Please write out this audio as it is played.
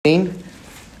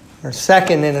Our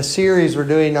second in a series we're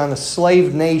doing on a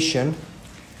slave nation.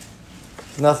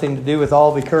 Nothing to do with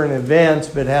all the current events,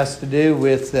 but has to do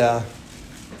with how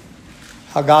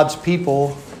God's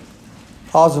people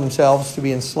cause themselves to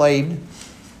be enslaved.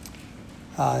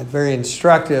 Very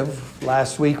instructive.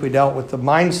 Last week we dealt with the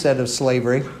mindset of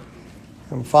slavery.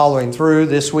 I'm following through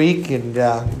this week, and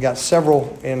we've got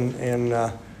several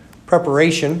in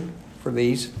preparation for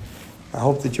these. I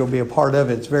hope that you'll be a part of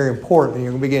it. It's very important.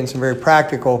 You're going to be getting some very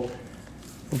practical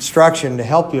instruction to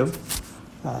help you.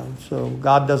 So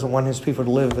God doesn't want His people to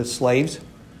live as slaves.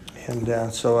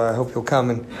 And so I hope you'll come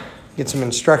and get some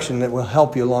instruction that will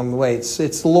help you along the way. It's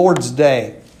the Lord's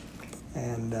Day.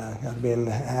 And got to be in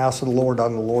the house of the Lord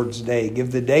on the Lord's Day.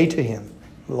 Give the day to Him.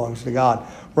 It belongs to God.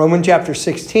 Romans chapter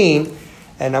 16.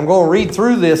 And I'm going to read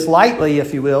through this lightly,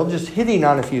 if you will, just hitting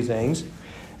on a few things.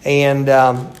 And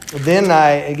then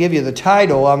I give you the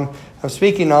title. I'm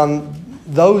speaking on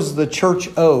those the church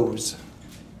owes.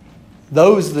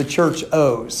 Those the church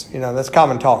owes. You know, that's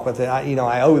common talk with it.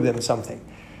 I owe them something.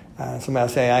 Somebody will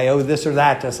say, I owe this or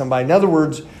that to somebody. In other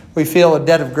words, we feel a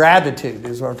debt of gratitude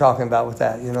is what we're talking about with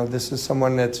that. You know, this is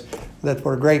someone that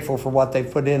we're grateful for what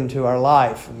they've put into our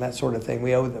life and that sort of thing.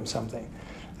 We owe them something.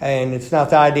 And it's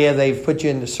not the idea they've put you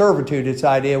into servitude. It's the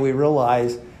idea we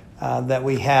realize that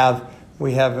we have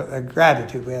a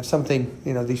gratitude. We have something,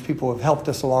 these people have helped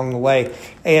us along the way.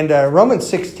 And Romans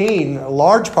 16, a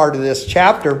large part of this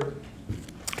chapter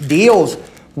deals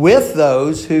with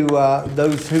those who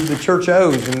the church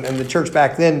owes, and the church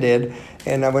back then did.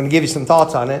 And I'm going to give you some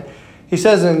thoughts on it. He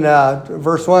says in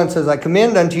verse 1, says, I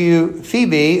commend unto you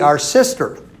Phoebe, our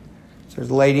sister. So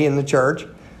there's a lady in the church,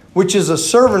 which is a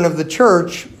servant of the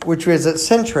church, which is at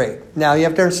Cenchreae. Now, you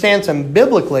have to understand something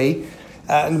biblically.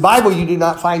 In the Bible, you do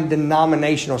not find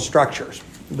denominational structures.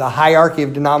 The hierarchy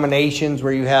of denominations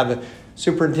where you have a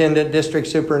superintendent, district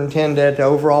superintendent,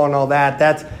 overall and all that,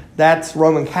 that's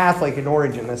Roman Catholic in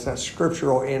origin. That's not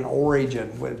scriptural in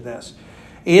origin with this.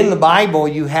 In the Bible,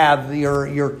 you have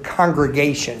your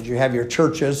congregations. You have your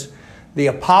churches. The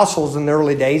apostles in the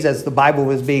early days, as the Bible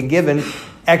was being given,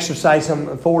 exercised some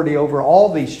authority over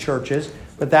all these churches,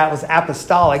 but that was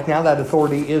apostolic. Now that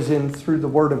authority is through the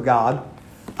Word of God.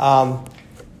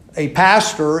 A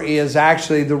pastor is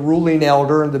actually the ruling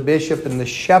elder and the bishop and the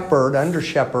shepherd, under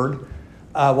shepherd,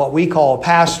 what we call a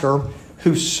pastor,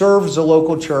 who serves the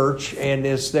local church and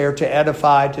is there to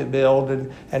edify, to build,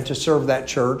 and to serve that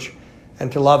church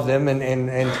and to love them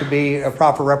and to be a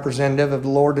proper representative of the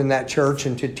Lord in that church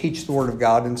and to teach the Word of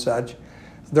God and such.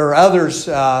 There are others,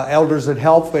 elders that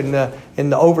help in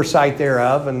the oversight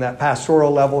thereof and that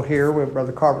pastoral level here with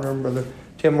Brother Carpenter and Brother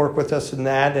Tim work with us in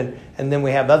that. And then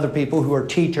we have other people who are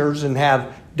teachers and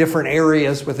have different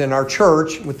areas within our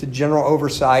church with the general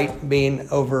oversight being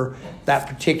over that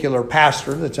particular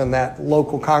pastor that's in that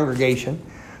local congregation.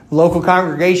 Local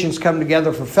congregations come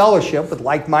together for fellowship with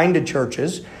like-minded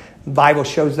churches. The Bible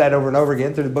shows that over and over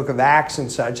again through the book of Acts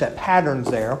and such, that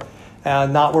pattern's there.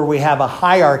 Not where we have a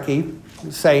hierarchy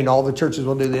saying all the churches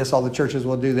will do this, all the churches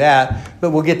will do that,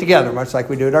 but we'll get together, much like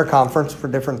we do at our conference for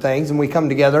different things, and we come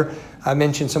together. I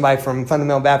mentioned somebody from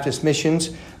Fundamental Baptist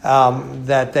Missions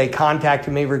that they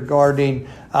contacted me regarding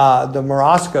the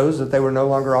Moroscos, that they were no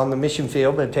longer on the mission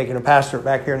field, but had taken a pastorate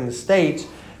back here in the States.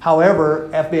 However,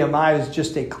 FBMI is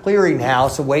just a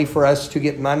clearinghouse, a way for us to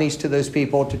get monies to those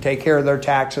people, to take care of their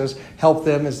taxes, help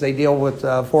them as they deal with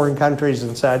foreign countries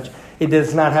and such. It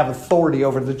does not have authority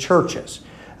over the churches.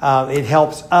 It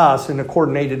helps us in a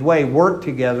coordinated way work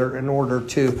together in order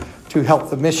to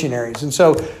help the missionaries. And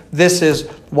so this is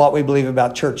what we believe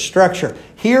about church structure.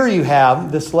 Here you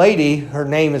have this lady, her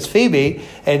name is Phoebe,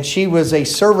 and she was a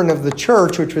servant of the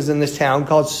church, which was in this town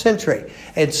called Cenchreae.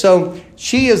 And so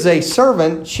she is a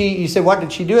servant. You say, what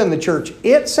did she do in the church?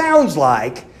 It sounds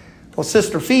like, well,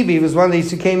 Sister Phoebe was one of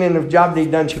these who came in, if job need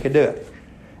done, she could do it.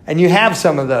 And you have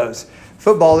some of those.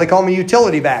 Football, they call me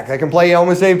utility back. I can play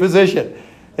almost any position.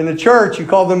 In the church, you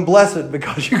call them blessed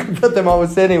because you can put them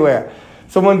almost anywhere.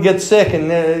 Someone gets sick and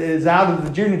is out of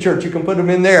the junior church, you can put them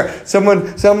in there. Someone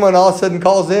all of a sudden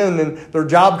calls in and their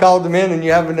job called them in and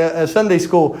you have a Sunday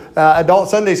school, adult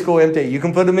Sunday school empty. You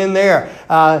can put them in there.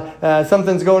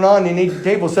 Something's going on, you need your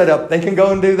table set up. They can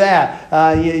go and do that.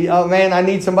 Oh man, I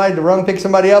need somebody to run pick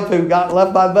somebody up who got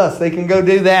left by the bus. They can go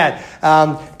do that.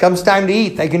 Comes time to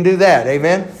eat, they can do that.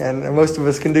 Amen. And most of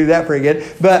us can do that pretty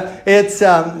good. But it's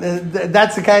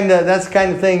that's the kind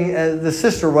of thing the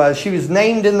sister was. She was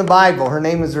named in the Bible. Her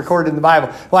name is recorded in the Bible.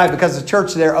 Why? Because the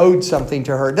church there owed something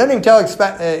to her. It doesn't even tell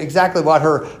exactly what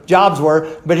her jobs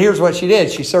were, but here's what she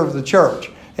did. She served the church,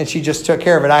 and she just took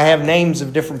care of it. I have names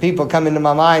of different people come into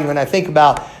my mind when I think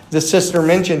about the sister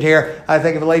mentioned here, I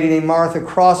think of a lady named Martha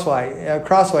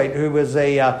Crosswhite, who was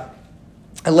a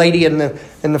lady in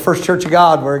the First Church of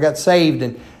God where I got saved.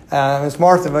 And it's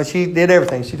Martha, but she did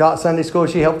everything. She taught Sunday school.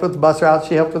 She helped with the bus routes.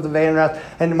 She helped with the van routes.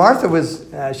 And Martha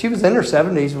she was in her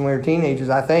 70s when we were teenagers,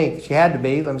 I think. She had to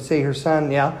be. Let me see, her son,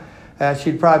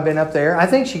 she'd probably been up there. I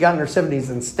think she got in her 70s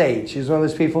and stayed. She was one of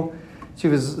those people. She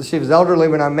was elderly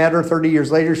when I met her. 30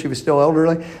 years later, she was still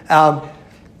elderly.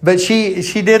 But she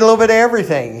did a little bit of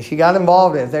everything. She got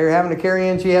involved. If they were having to carry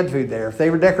in, she had food there. If they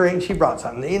were decorating, she brought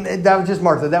something. That was just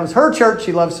Martha. That was her church.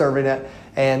 She loved serving it.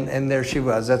 And there she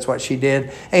was. That's what she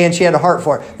did. And she had a heart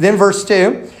for it. Then verse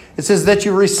 2, it says that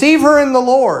you receive her in the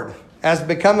Lord as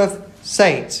becometh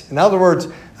saints. In other words,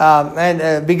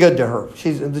 be good to her.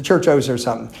 The church owes her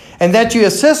something. And that you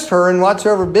assist her in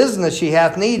whatsoever business she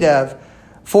hath need of.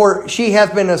 For she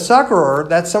hath been a succorer.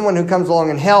 That's someone who comes along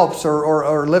and helps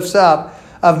or lifts up.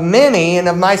 Of many and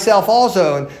of myself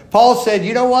also. And Paul said,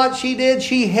 you know what she did?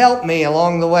 She helped me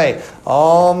along the way.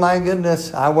 Oh my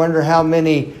goodness. I wonder how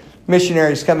many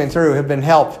missionaries coming through have been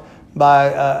helped by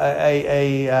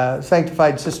a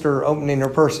sanctified sister opening her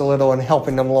purse a little and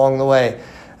helping them along the way.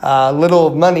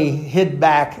 Little money hid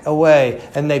back away,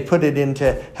 and they put it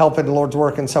into helping the Lord's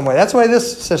work in some way. That's the way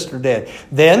this sister did.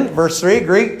 Then, verse 3,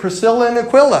 greet Priscilla and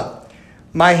Aquila,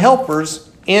 my helpers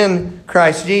in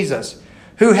Christ Jesus,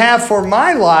 who have for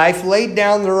my life laid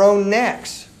down their own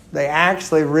necks. They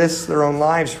actually risked their own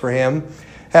lives for him.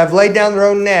 Have laid down their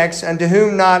own necks, unto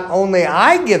whom not only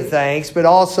I give thanks, but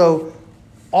also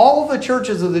all the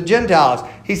churches of the Gentiles.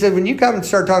 He said, when you come and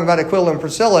start talking about Aquila and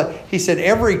Priscilla, he said,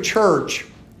 every church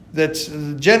that's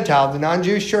the Gentile, the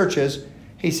non-Jewish churches,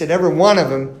 he said, every one of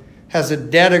them has a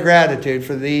debt of gratitude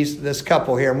for this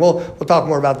couple here. And we'll talk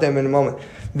more about them in a moment.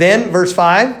 Then, verse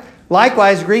 5,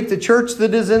 likewise greet the church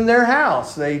that is in their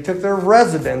house. They took their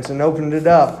residence and opened it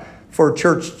up for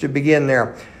church to begin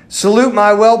there. Salute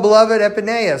my well-beloved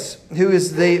Epaeneus, who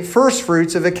is the first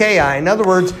fruits of Achaia. In other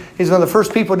words, he's one of the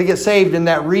first people to get saved in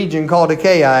that region called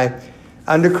Achaia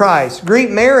under Christ.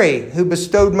 Greet Mary, who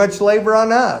bestowed much labor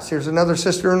on us. Here's another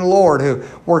sister in the Lord who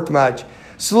worked much.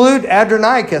 Salute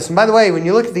Adronicus. And by the way, when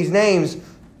you look at these names,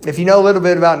 if you know a little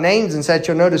bit about names and such,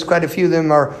 you'll notice quite a few of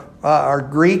them are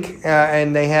Greek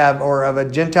and they have, or of a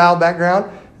Gentile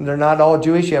background. They're not all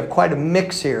Jewish. You have quite a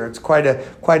mix here. It's quite a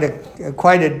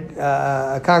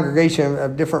congregation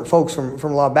of different folks from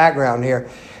a lot of background here.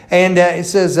 And it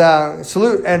says,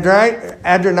 salute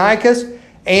Adronicus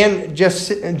and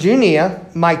Junia,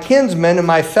 my kinsmen and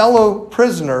my fellow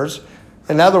prisoners.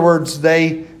 In other words,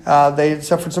 they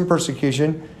suffered some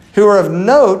persecution, who are of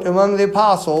note among the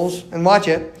apostles, and watch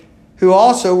it, who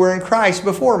also were in Christ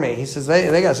before me. He says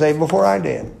they got saved before I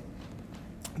did.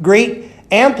 Greet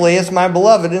Amplius, my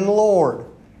beloved in the Lord.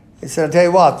 He said, I'll tell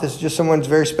you what, this is just someone who's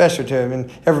very special to him, and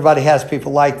everybody has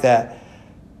people like that.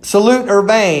 Salute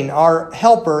Urbane, our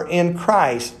helper in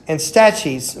Christ, and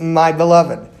Stachys, my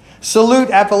beloved. Salute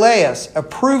Apelles,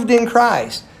 approved in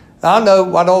Christ. I don't know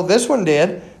what all this one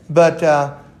did, but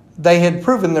they had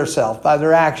proven themselves by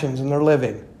their actions and their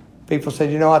living. People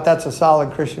said, you know what, that's a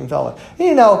solid Christian fellow.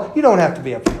 You know, you don't have to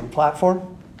be up on a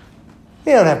platform.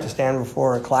 You don't have to stand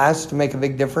before a class to make a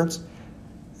big difference.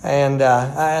 And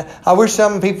I wish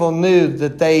some people knew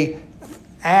that they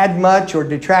add much or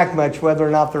detract much whether or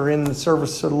not they're in the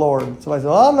service of the Lord. Somebody says,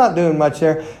 well, I'm not doing much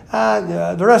there.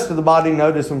 The rest of the body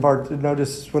notice when parts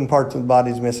of the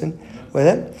body is missing with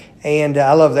it. And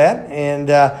I love that. And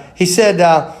he said,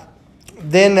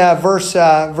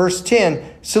 verse 10,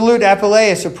 salute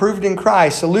Apelles, approved in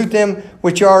Christ. Salute them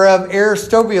which are of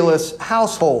Aristobulus'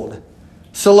 household.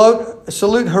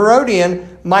 Salute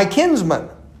Herodian, my kinsman.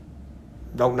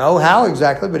 Don't know how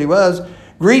exactly, but he was.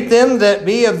 Greet them that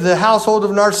be of the household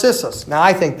of Narcissus. Now,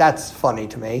 I think that's funny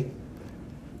to me.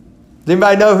 Does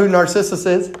anybody know who Narcissus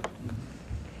is?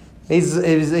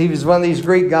 He was one of these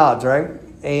Greek gods, right?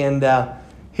 And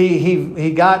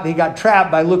he got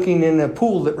trapped by looking in a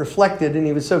pool that reflected, and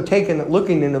he was so taken at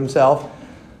looking in himself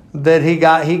that he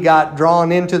got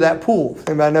drawn into that pool.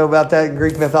 Anybody know about that in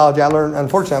Greek mythology?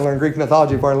 Unfortunately, I learned Greek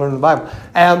mythology before I learned the Bible.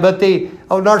 But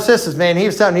Narcissus, man, he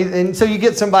was something. And so you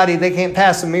get somebody, they can't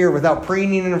pass a mirror without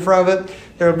preening in front of it.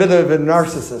 They're a bit of a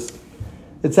narcissist.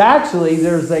 It's actually,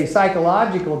 there's a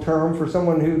psychological term for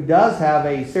someone who does have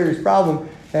a serious problem,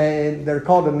 and they're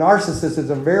called a narcissist. It's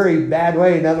a very bad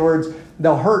way. In other words,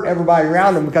 they'll hurt everybody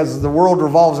around them because the world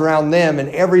revolves around them, and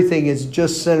everything is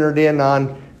just centered in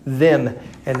on them.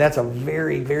 And that's a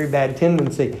very, very bad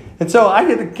tendency. And so I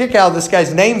get a kick out of this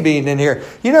guy's name being in here.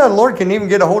 You know, the Lord can even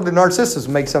get a hold of Narcissus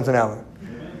and make something out of it.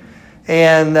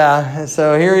 And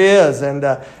so here he is. And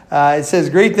It says,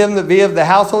 greet them that be of the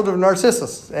household of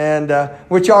Narcissus, and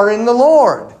which are in the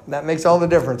Lord. That makes all the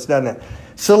difference, doesn't it?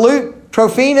 Salute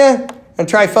Trophiena and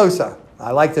Tryphosa.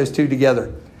 I like those two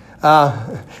together.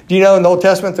 Do you know in the Old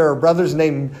Testament there are brothers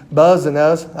named Buzz and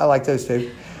Uz? I like those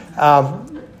two.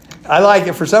 I like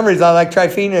it. For some reason, I like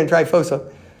Tryphena and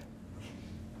Tryphosa,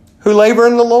 who labor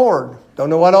in the Lord. Don't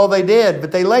know what all they did,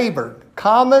 but they labored.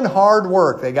 Common hard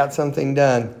work. They got something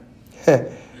done.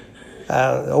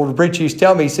 The older preacher used to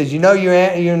tell me, he says, you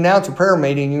announce a prayer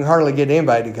meeting, you can hardly get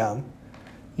anybody to come.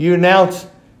 You announce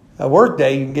a work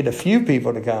day, you can get a few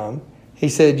people to come. He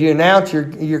said, you announce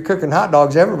you're cooking hot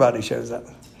dogs, everybody shows up.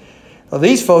 Well,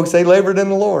 these folks, they labored in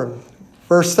the Lord.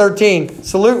 Verse 13,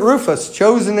 salute Rufus,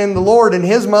 chosen in the Lord, and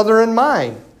his mother and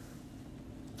mine.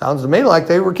 Sounds to me like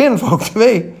they were kinfolk to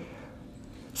me.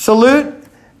 Salute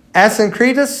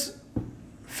Asyncritus,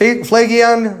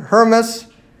 Phlegon, Hermas,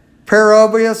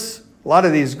 Perobius, a lot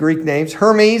of these Greek names,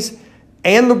 Hermes,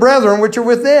 and the brethren which are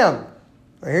with them.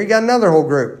 Well, here you got another whole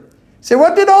group. Say,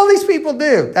 what did all these people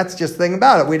do? That's just the thing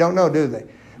about it. We don't know, do they?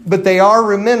 But they are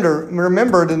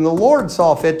remembered, and the Lord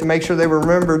saw fit to make sure they were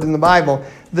remembered in the Bible,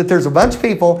 that there's a bunch of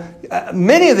people.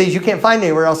 Many of these you can't find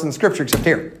anywhere else in the Scripture except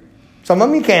here. Some of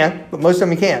them you can, but most of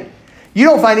them you can't. You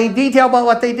don't find any detail about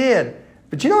what they did.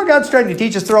 But you know what God's trying to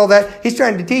teach us through all that? He's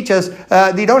trying to teach us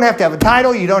you don't have to have a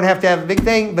title, you don't have to have a big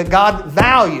thing, but God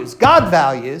values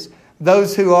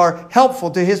those who are helpful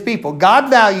to His people. God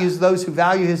values those who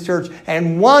value His church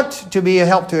and want to be a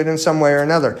help to it in some way or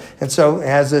another. And so it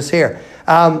has this here.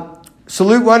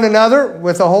 Salute one another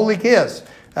with a holy kiss.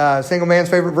 Single man's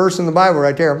favorite verse in the Bible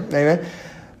right there. Amen.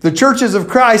 The churches of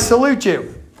Christ salute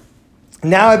you.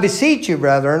 Now I beseech you,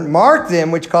 brethren, mark them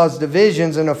which cause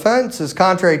divisions and offenses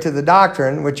contrary to the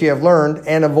doctrine which you have learned,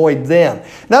 and avoid them.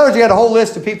 In other words, you got a whole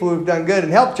list of people who've done good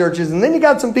and helped churches, and then you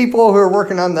got some people who are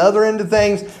working on the other end of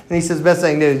things, and he says the best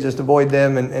thing to do is just avoid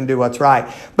them and do what's right.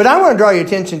 But I want to draw your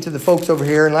attention to the folks over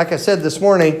here, and like I said this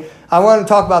morning, I want to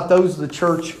talk about those the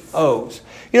church owes.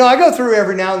 You know, I go through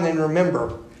every now and then and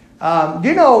remember. Do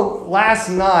you know last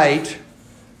night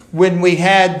when we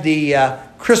had the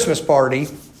Christmas party,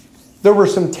 there were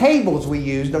some tables we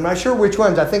used. I'm not sure which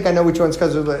ones. I think I know which ones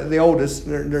because they're the oldest.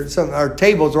 Our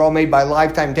tables are all made by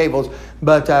Lifetime tables,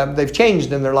 but they've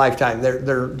changed in their lifetime.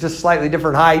 They're just slightly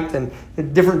different height and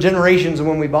different generations than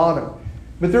when we bought them.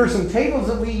 But there are some tables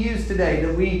that we use today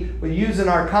that we use in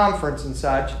our conference and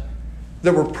such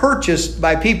that were purchased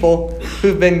by people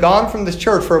who've been gone from this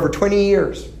church for over 20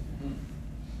 years.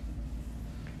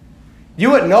 You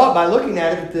wouldn't know it by looking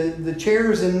at it, but the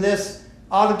chairs in this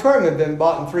auditorium have been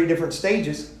bought in 3 different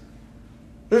stages.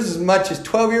 There's as much as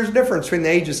 12 years difference between the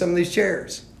age of some of these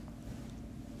chairs.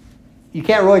 You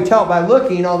can't really tell it by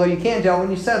looking, although you can tell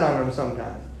when you sit on them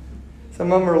sometimes.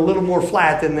 Some of them are a little more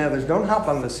flat than the others. Don't hop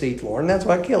on the seat, Lauren. That's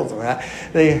what kills them.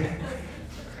 Right?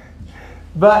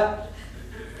 But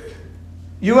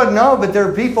you wouldn't know, but there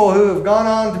are people who have gone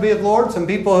on to be with the Lord, some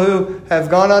people who have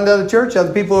gone on to the church,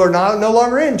 other people who are no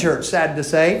longer in church, sad to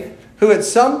say, who at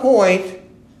some point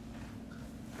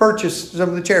purchased some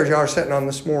of the chairs you are sitting on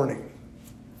this morning.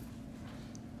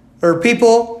 There are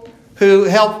people who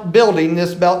helped building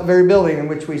this very building in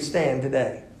which we stand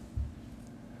today.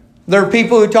 There are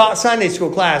people who taught Sunday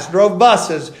school class, drove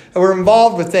buses, who were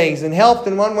involved with things and helped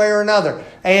in one way or another.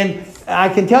 And I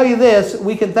can tell you this,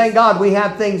 we can thank God we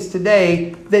have things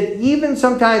today that even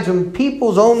sometimes when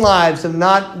people's own lives have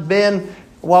not been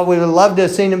what we would love to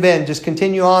have seen them been, just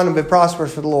continue on and be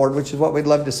prosperous for the Lord, which is what we'd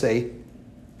love to see.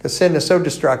 Because sin is so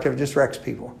destructive, it just wrecks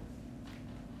people.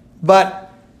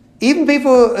 But even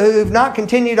people who've not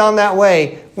continued on that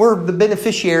way, we're the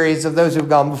beneficiaries of those who've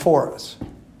gone before us.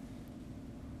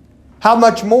 How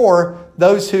much more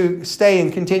those who stay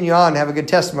and continue on have a good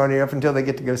testimony up until they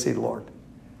get to go see the Lord.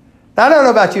 Now, I don't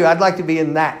know about you. I'd like to be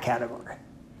in that category.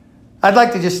 I'd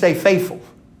like to just stay faithful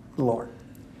to the Lord.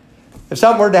 If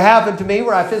something were to happen to me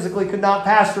where I physically could not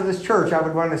pastor this church, I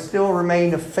would want to still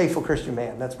remain a faithful Christian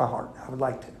man. That's my heart. I would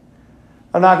like to.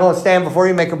 I'm not going to stand before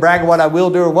you and make a brag of what I will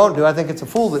do or won't do. I think it's a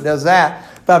fool that does that.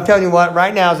 But I'm telling you what,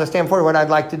 right now as I stand before you, what I'd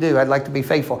like to do. I'd like to be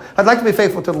faithful. I'd like to be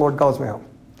faithful till the Lord calls me home.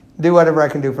 Do whatever I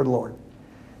can do for the Lord.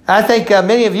 I think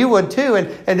many of you would too.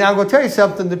 And I'm going to tell you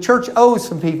something. The church owes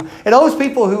some people. It owes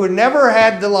people who had never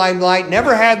had the limelight,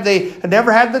 never had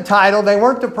the title. They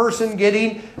weren't the person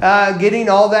getting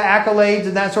all the accolades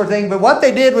and that sort of thing. But what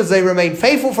they did was they remained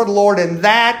faithful for the Lord, and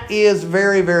that is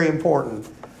very, very important.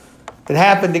 It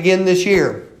happened again this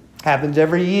year. Happens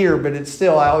every year, but it's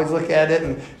still, I always look at it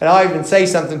and I'll even say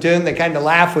something to them. They kind of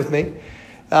laugh with me.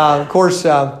 Of course,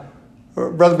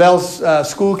 Brother Bell's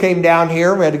school came down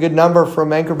here. We had a good number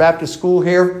from Anchor Baptist School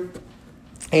here.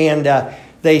 And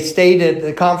they stayed at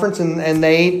the conference and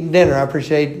they ate dinner. I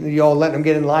appreciate you all letting them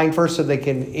get in line first so they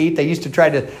can eat. They used to try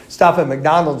to stop at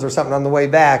McDonald's or something on the way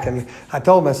back. And I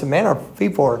told them, I said, man, our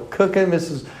people are cooking.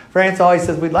 Mrs. France always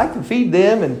says, we'd like to feed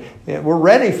them and we're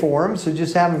ready for them. So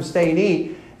just have them stay and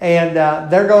eat. And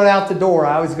they're going out the door.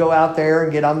 I always go out there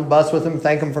and get on the bus with them,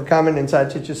 thank them for coming and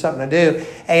such. It's just something I do.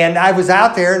 And I was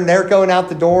out there, and they're going out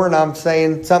the door, and I'm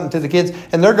saying something to the kids.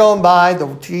 And they're going by.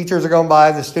 The teachers are going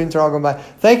by. The students are all going by.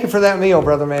 Thank you for that meal,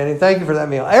 Brother Manny. Thank you for that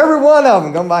meal. Every one of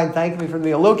them going by and thank me for the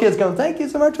meal. Little kids going, thank you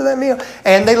so much for that meal.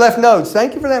 And they left notes.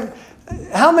 Thank you for that.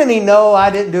 How many know I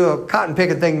didn't do a cotton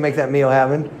picking thing to make that meal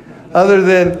happen? Other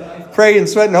than pray and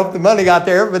sweat and hope the money got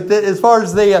there. But as far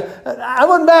as I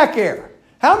wasn't back here.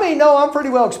 How many know I'm pretty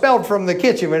well expelled from the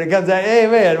kitchen when it comes to,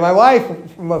 amen. My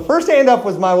wife, my first hand up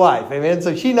was my wife, amen.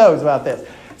 So she knows about this.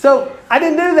 So I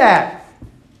didn't do that.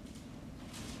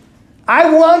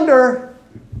 I wonder,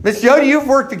 Miss Jody, you've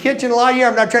worked the kitchen a lot of years.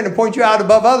 I'm not trying to point you out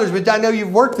above others, but I know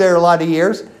you've worked there a lot of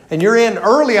years. And you're in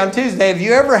early on Tuesday. Have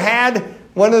you ever had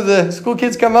one of the school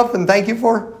kids come up and thank you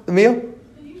for the meal?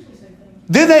 They usually say thank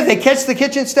you. Do they? They catch the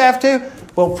kitchen staff too?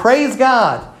 Well, praise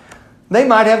God. They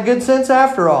might have good sense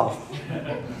after all.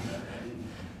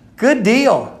 Good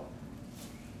deal.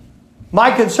 My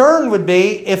concern would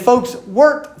be if folks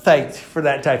weren't thanked for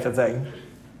that type of thing.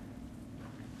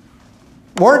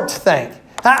 Weren't thanked.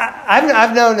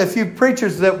 I've known a few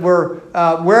preachers that were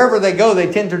wherever they go,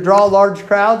 they tend to draw large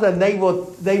crowds, and they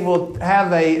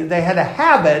had a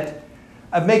habit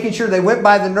of making sure they went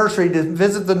by the nursery to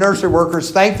visit the nursery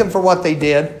workers, thank them for what they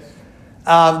did.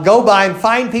 Go by and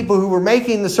find people who were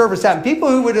making the service happen. People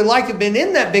who would have liked to have been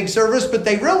in that big service, but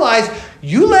they realized,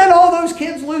 you let all those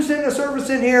kids loose in a service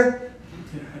in here.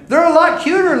 They're a lot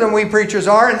cuter than we preachers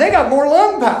are, and they got more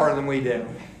lung power than we do.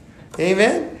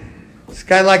 Amen? It's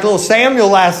kind of like little Samuel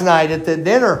last night at the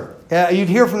dinner. You'd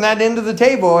hear from that end of the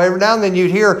table. Every now and then you'd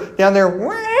hear down there,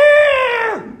 wah!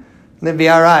 And it'd be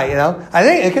all right, you know. I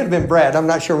think it could have been Brad. I'm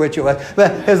not sure which it was.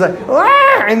 But it was like, wah!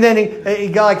 And then he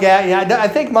got like that. Yeah, I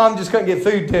think Mom just couldn't get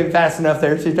food to him fast enough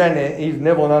there. She's he's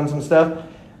nibbling on some stuff.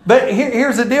 But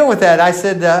here's the deal with that. I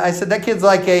said that kid's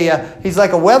like he's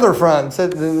like a weather front.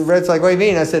 And Red's like, what do you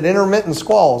mean? I said, intermittent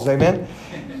squalls, amen?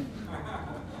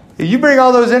 If you bring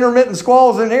all those intermittent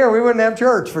squalls in here, we wouldn't have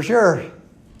church for sure.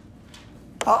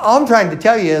 All I'm trying to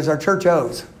tell you is our church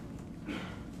owes.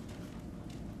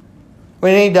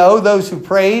 We need to owe those who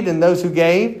prayed and those who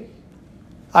gave.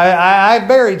 I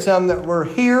buried some that were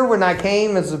here when I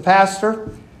came as a pastor.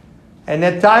 And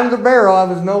at the time of the burial, I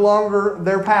was no longer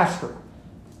their pastor.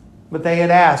 But they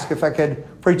had asked if I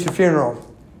could preach a funeral.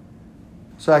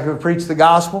 So I could preach the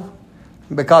gospel.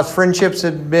 Because friendships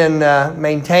had been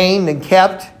maintained and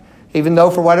kept. Even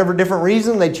though for whatever different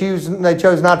reason they chose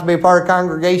not to be a part of the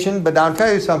congregation. But I'll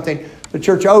tell you something. The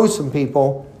church owes some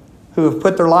people who have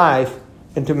put their life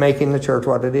into making the church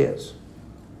what it is.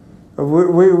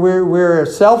 We're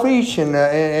selfish and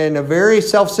a very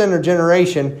self-centered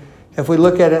generation if we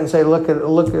look at it and say, look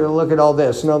at all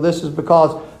this. No, this is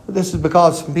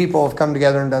because some people have come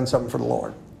together and done something for the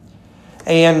Lord.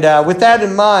 And with that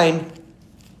in mind,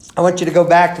 I want you to go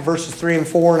back to verses 3 and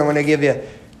 4, and I want to give you a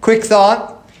quick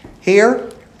thought here.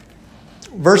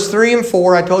 Verse 3 and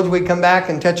 4, I told you we'd come back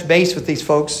and touch base with these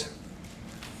folks.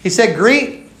 He said,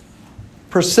 greet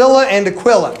Priscilla and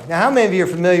Aquila. Now, how many of you are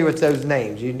familiar with those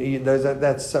names?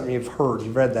 That's something you've heard.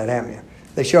 You've read that, haven't you?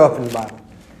 They show up in the Bible,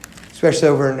 especially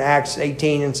over in Acts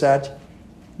 18 and such.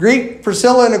 Greet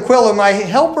Priscilla and Aquila, my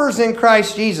helpers in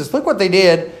Christ Jesus. Look what they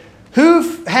did.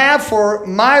 Who have for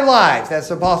my life, that's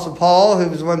the Apostle Paul, who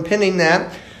was the one penning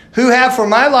that, who have for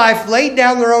my life laid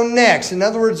down their own necks. In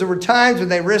other words, there were times when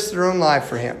they risked their own life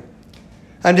for him.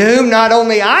 Unto whom not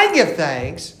only I give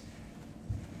thanks,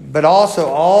 but also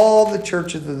all the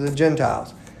churches of the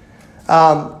Gentiles.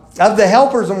 Of the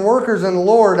helpers and workers in the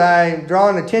Lord, I draw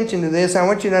an attention to this. I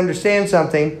want you to understand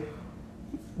something.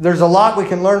 There's a lot we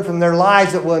can learn from their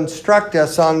lives that will instruct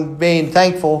us on being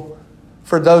thankful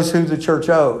for those who the church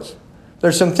owes.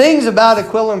 There's some things about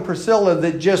Aquila and Priscilla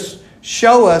that just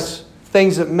show us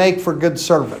things that make for good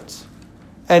servants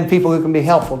and people who can be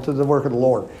helpful to the work of the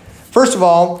Lord. First of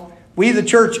all, we the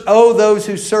church owe those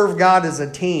who serve God as a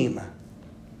team.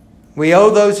 We owe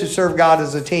those who serve God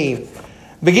as a team.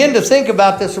 Begin to think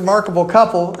about this remarkable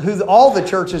couple who all the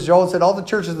churches, Joel said, all the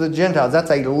churches of the Gentiles.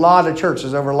 That's a lot of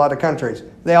churches over a lot of countries.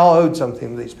 They all owed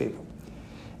something to these people.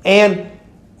 And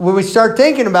when we start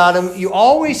thinking about them, you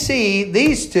always see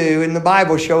these two in the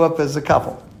Bible show up as a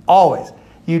couple. Always.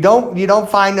 You don't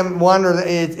find them one or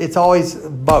it's always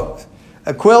both.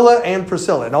 Aquila and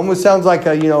Priscilla. It almost sounds like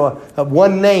a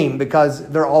one name because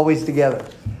they're always together.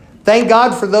 Thank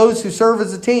God for those who serve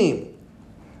as a team.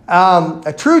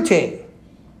 a true team.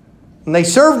 And they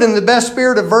served in the best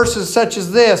spirit of verses such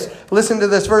as this. Listen to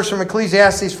this verse from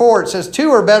Ecclesiastes 4. It says, 2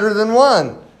 are better than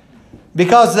 1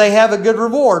 because they have a good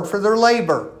reward for their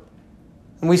labor.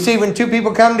 And we see when 2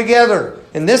 people come together,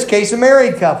 in this case a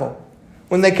married couple,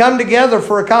 when they come together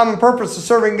for a common purpose of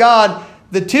serving God,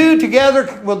 the 2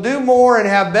 together will do more and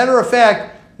have better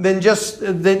effect than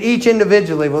each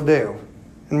individually will do.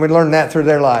 And we learn that through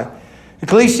their life.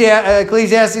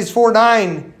 Ecclesiastes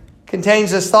 4:9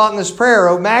 contains this thought in this prayer.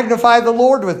 Oh, magnify the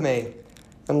Lord with me.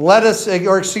 And let us,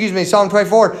 Psalm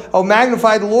 24. Oh,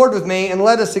 magnify the Lord with me and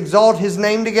let us exalt His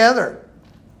name together.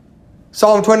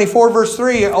 Psalm 24 verse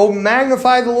 3. Oh,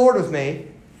 magnify the Lord with me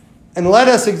and let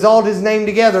us exalt His name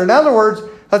together. In other words,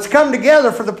 let's come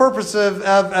together for the purpose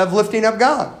of lifting up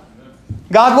God.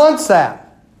 God wants that.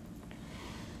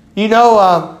 You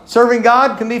know, serving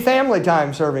God can be family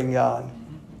time serving God.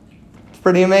 It's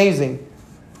pretty amazing.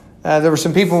 There were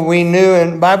some people we knew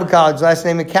in Bible college, last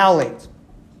name McCowlings.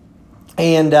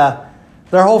 And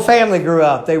their whole family grew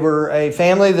up. They were a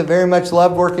family that very much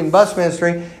loved working bus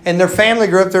ministry. And their family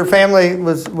grew up. Their family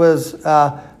was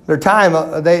their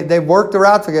time. They worked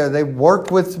throughout together. They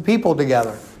worked with the people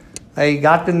together. They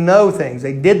got to know things.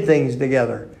 They did things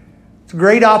together. It's a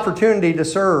great opportunity to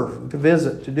serve, to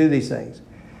visit, to do these things.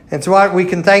 And so we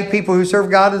can thank people who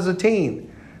serve God as a team.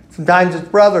 Sometimes it's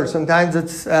brothers. Sometimes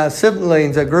it's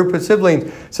siblings, a group of siblings.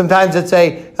 Sometimes it's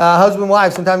a husband and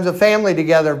wife. Sometimes a family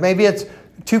together. Maybe it's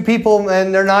 2 people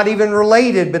and they're not even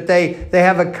related, but they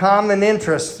have a common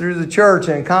interest through the church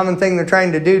and a common thing they're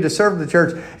trying to do to serve the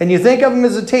church. And you think of them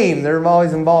as a team. They're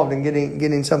always involved in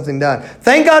getting something done.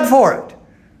 Thank God for it.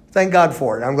 Thank God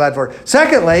for it. I'm glad for it.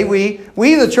 Secondly,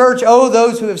 we the church owe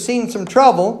those who have seen some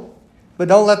trouble, but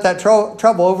don't let that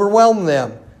trouble overwhelm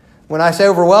them. When I say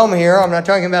overwhelm here, I'm not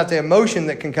talking about the emotion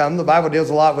that can come. The Bible deals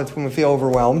a lot with when we feel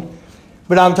overwhelmed.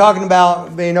 But I'm talking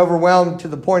about being overwhelmed to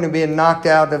the point of being knocked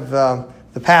out of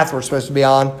the path we're supposed to be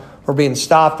on or being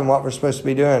stopped in what we're supposed to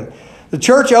be doing. The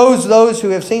church owes those who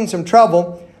have seen some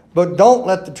trouble, but don't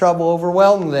let the trouble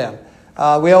overwhelm them.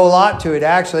 We owe a lot to it,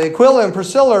 actually. Aquila and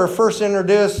Priscilla are first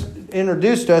introduced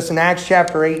to us in Acts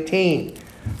chapter 18.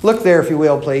 Look there, if you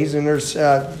will, please. And there's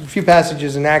a few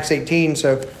passages in Acts 18,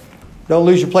 so don't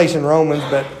lose your place in Romans,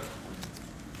 but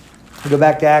we'll go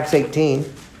back to Acts 18.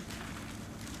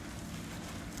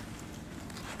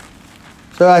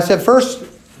 So I said first,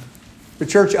 the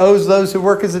church owes those who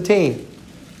work as a team.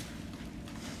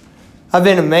 I've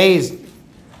been amazed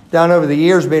down over the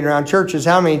years being around churches,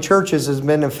 how many churches has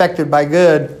been affected by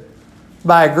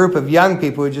a group of young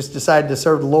people who just decided to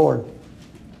serve the Lord.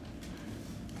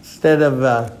 Instead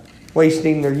of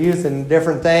wasting their youth in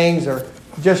different things or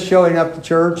just showing up to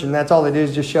church, and that's all they do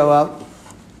is just show up.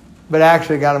 But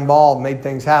actually got involved, made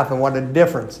things happen. What a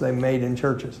difference they made in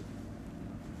churches.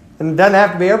 And it doesn't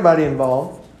have to be everybody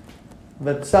involved.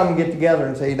 But some get together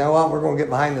and say, you know what, we're going to get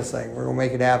behind this thing. We're going to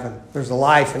make it happen. There's a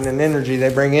life and an energy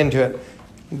they bring into it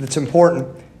that's important.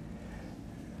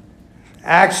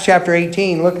 Acts chapter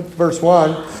 18, look at verse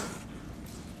 1.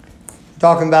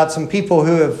 Talking about some people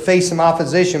who have faced some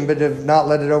opposition but have not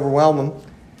let it overwhelm them.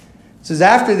 It says,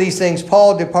 after these things,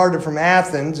 Paul departed from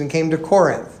Athens and came to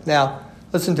Corinth. Now,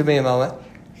 listen to me a moment.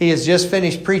 He has just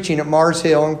finished preaching at Mars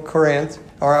Hill in Corinth,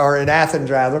 or in Athens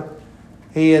rather.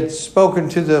 He had spoken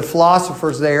to the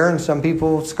philosophers there, and some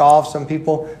people scoffed. Some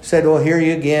people said, well, hear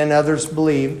you again. Others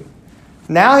believed.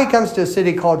 Now he comes to a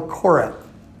city called Corinth.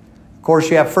 Of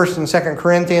course, you have 1st and 2nd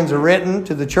Corinthians are written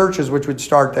to the churches which would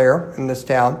start there in this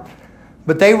town.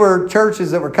 But they were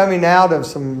churches that were coming out of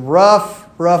some rough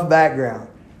background.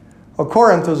 Well,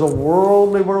 Corinth was a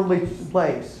worldly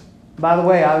place. By the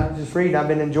way, I was just reading, I've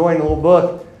been enjoying a little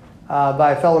book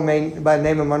by a fellow by the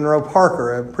name of Monroe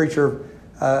Parker, a preacher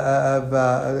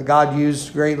God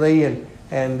used greatly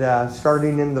and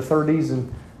starting in the 30s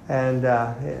and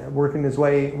working his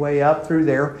way up through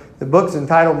there. The book's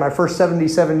entitled My First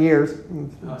 77 Years.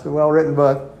 It's a well-written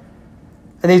book.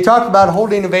 And he talked about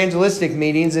holding evangelistic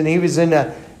meetings, and he was in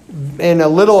a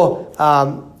little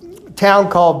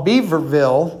town called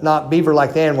Beaverville, not beaver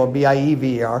like the animal,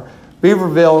 B-I-E-V-E-R,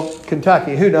 Beaverville,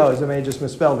 Kentucky. Who knows? I may have just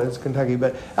misspelled it. It's Kentucky,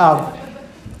 but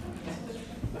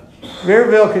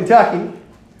Beaverville, Kentucky.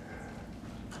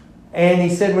 And he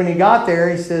said when he got there,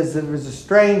 he says it was a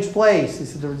strange place. He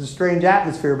said there was a strange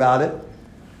atmosphere about it.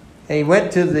 And he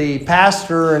went to the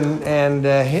pastor and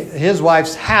his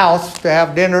wife's house to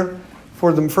have dinner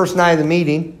for the first night of the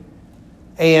meeting.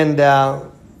 And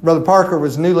Brother Parker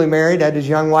was newly married, had his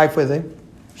young wife with him.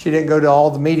 She didn't go to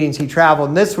all the meetings. He traveled.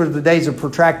 And this were the days of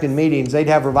protracted meetings. They'd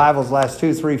have revivals last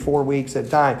 2, 3, 4 weeks at a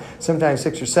time. Sometimes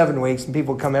 6 or 7 weeks. And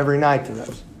people would come every night to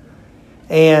those.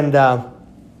 And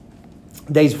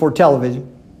Days before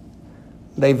television.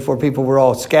 Day before people were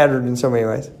all scattered in so many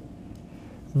ways.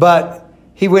 But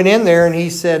he went in there and he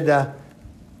said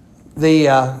they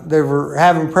were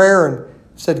having prayer, and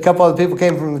said a couple other people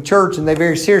came from the church, and they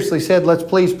very seriously said, let's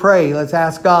please pray. Let's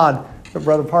ask God that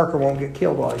Brother Parker won't get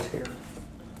killed while he's here.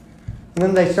 And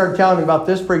then they started telling me about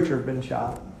this preacher had been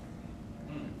shot.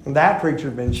 And that preacher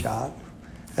had been shot.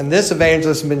 And this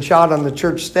evangelist had been shot on the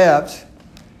church steps.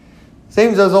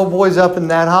 Seems those old boys up in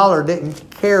that holler didn't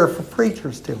care for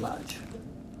preachers too much.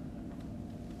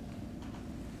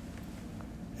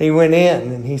 He went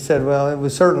in and he said, well, it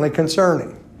was certainly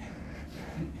concerning.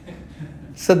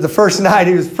 Said the first night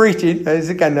he was preaching, it's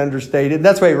kind of understated.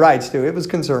 That's what he writes too. It was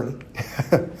concerning,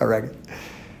 I reckon.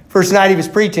 First night he was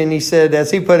preaching, he said,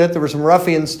 as he put it, there were some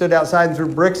ruffians stood outside and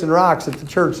threw bricks and rocks at the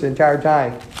church the entire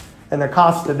time, and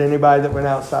accosted anybody that went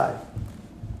outside.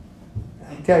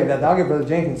 I can tell you that. I'll get Brother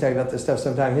Jenkins to tell you about this stuff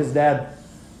sometime. His dad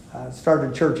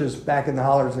started churches back in the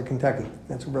hollers of Kentucky.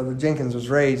 That's where Brother Jenkins was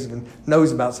raised and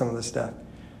knows about some of this stuff.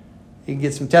 You can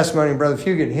get some testimony from Brother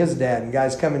Fugit and his dad, and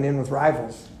guys coming in with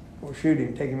rifles. We'll shoot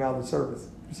him, take him out of the service.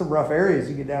 There's some rough areas.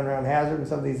 You get down around Hazard and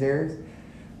some of these areas.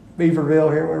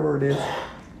 Beaverville here, wherever it is.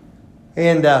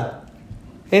 And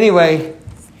anyway,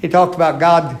 he talked about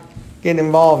God getting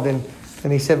involved. And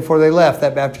he said before they left,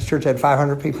 that Baptist church had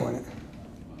 500 people in it.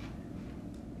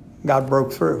 God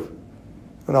broke through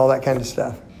and all that kind of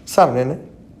stuff. Something, isn't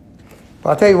it?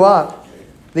 Well, I'll tell you what.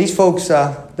 These folks,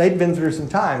 they'd been through some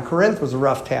time. Corinth was a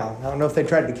rough town. I don't know if they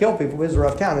tried to kill people, but it was a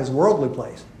rough town. It was a worldly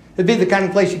place. It'd be the kind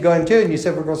of place you go into and you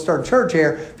said, we're going to start a church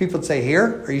here. People would say,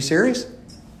 here? Are you serious?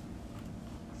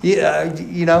 Yeah,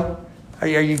 are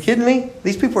you kidding me?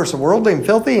 These people are so worldly and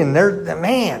filthy, and they're,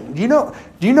 man, do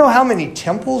you know how many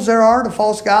temples there are to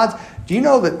false gods? Do you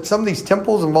know that some of these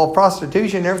temples involve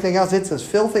prostitution and everything else? It's as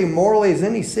filthy morally as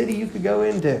any city you could go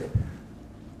into.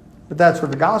 But that's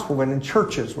where the gospel went, and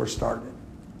churches were started.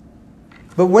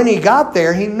 But when he got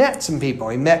there, he met some people.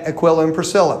 He met Aquila and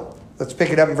Priscilla. Let's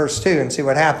pick it up in verse 2 and see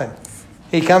what happened.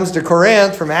 He comes to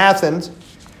Corinth from Athens,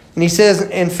 and he says,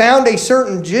 and found a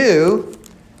certain Jew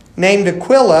named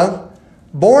Aquila,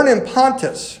 born in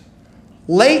Pontus,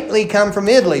 lately come from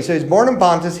Italy. So he's born in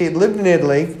Pontus. He had lived in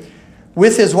Italy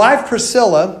with his wife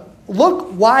Priscilla. Look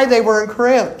why they were in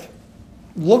Corinth.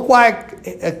 Look why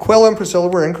Aquila and Priscilla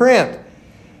were in Corinth.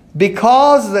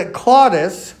 Because that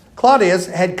Claudius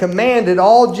had commanded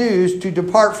all Jews to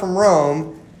depart from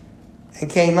Rome, and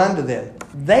came unto them.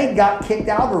 They got kicked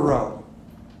out of Rome.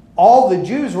 All the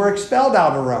Jews were expelled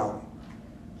out of Rome.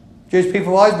 Jewish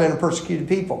people have always been a persecuted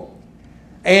people.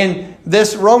 And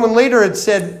this Roman leader had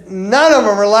said none of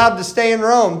them are allowed to stay in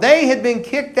Rome. They had been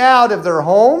kicked out of their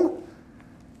home,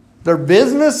 their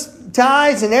business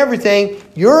ties and everything.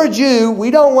 You're a Jew. We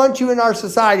don't want you in our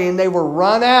society. And they were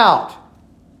run out.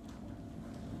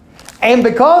 And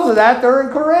because of that, they're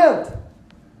in Corinth.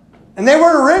 And they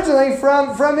were originally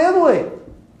from Italy.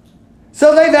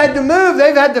 So they've had to move.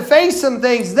 They've had to face some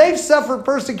things. They've suffered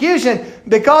persecution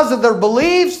because of their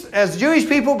beliefs as Jewish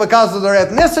people, because of their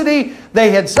ethnicity.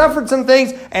 They had suffered some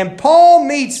things. And Paul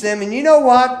meets them. And you know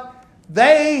what?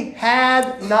 They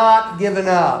had not given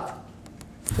up.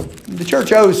 The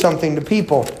church owes something to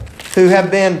people who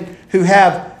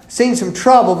have seen some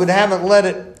trouble but haven't let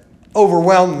it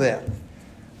overwhelm them.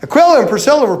 Aquila and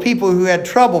Priscilla were people who had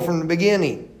trouble from the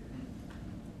beginning.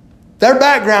 Their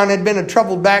background had been a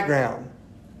troubled background.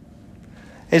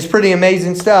 It's pretty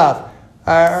amazing stuff.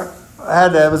 I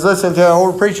was listening to an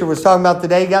old preacher was talking about the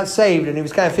day he got saved, and he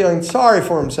was kind of feeling sorry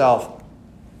for himself.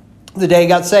 The day he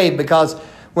got saved, because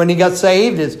when he got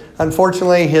saved,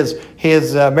 unfortunately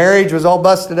his marriage was all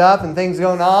busted up and things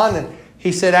going on. And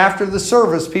he said after the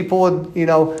service, people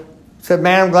would, said,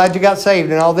 man, I'm glad you got saved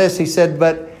and all this. He said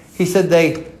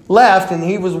they left and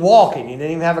he was walking. He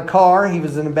didn't even have a car. He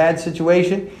was in a bad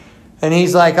situation. And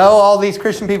he's like, all these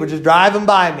Christian people just driving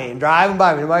by me.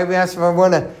 Nobody asked if I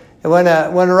want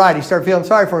to ride. He started feeling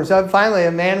sorry for himself. Finally,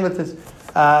 a man with his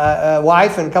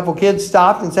wife and a couple kids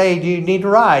stopped and said, hey, do you need to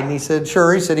ride? And he said,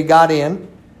 sure. He said he got in.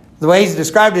 The way he's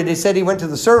described it, he said he went to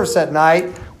the service that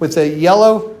night with a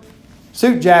yellow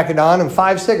suit jacket on and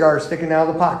 5 cigars sticking out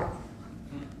of the pocket.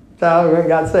 That's how he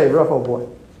got saved. Rough old boy.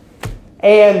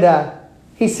 And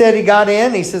he said he got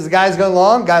in. He says the guy's going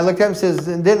along. Guy looked at him and says,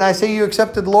 didn't I say you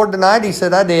accepted the Lord tonight? He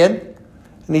said, I did.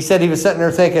 And he said he was sitting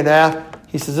there thinking,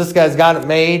 he says, this guy's got it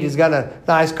made. He's got a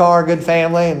nice car, good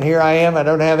family, and here I am. I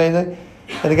don't have anything.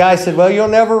 And the guy said, well, you'll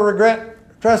never regret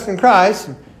trusting Christ.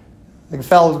 And the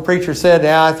fellow, the preacher said,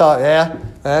 I thought,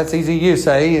 that's easy you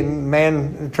say. And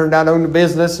man turned out to own the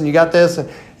business, and you got this. And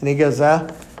he goes,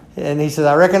 and he says,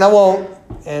 I reckon I won't.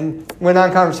 And went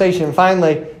on conversation. And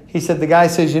finally, he said, the guy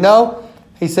says,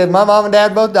 He said, my mom and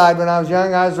dad both died when I was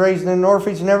young. I was raised in an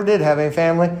orphanage, never did have any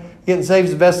family. Getting saved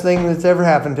is the best thing that's ever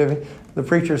happened to me. The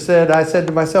preacher said, I said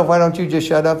to myself, why don't you just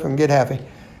shut up and get happy?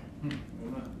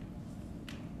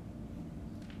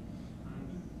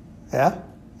 Yeah?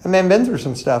 That man been through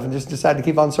some stuff and just decided to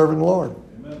keep on serving the Lord.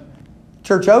 Amen.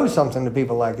 Church owes something to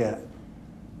people like that.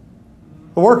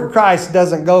 The work of Christ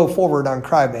doesn't go forward on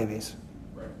crybabies.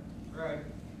 Right.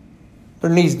 There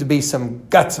needs to be some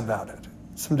guts about it.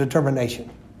 Some determination.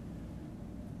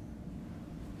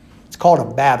 It's called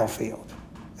a battlefield.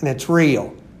 And it's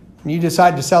real. When you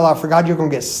decide to sell out for God, you're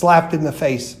going to get slapped in the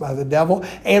face by the devil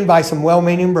and by some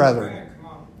well-meaning brethren.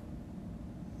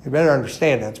 You better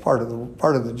understand that's part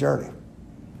of the journey.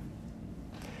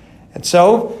 And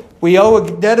so, we owe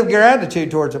a debt of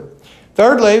gratitude towards him.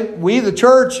 Thirdly, we, the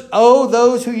church, owe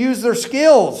those who use their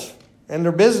skills and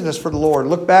their business for the Lord.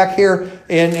 Look back here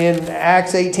in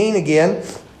Acts 18 again.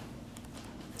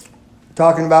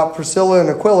 Talking about Priscilla and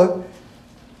Aquila.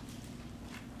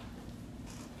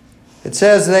 It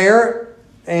says there,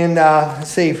 and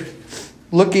let's see,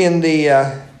 look in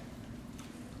the,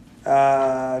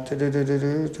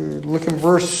 look in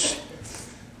verse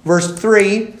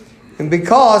 3. And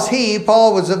because he,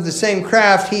 Paul, was of the same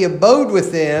craft, he abode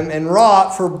with them and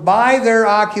wrought, for by their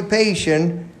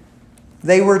occupation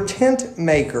they were tent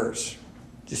makers.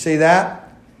 Did you see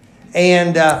that?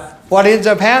 And what ends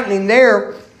up happening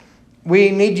there,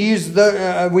 we need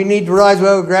to realize we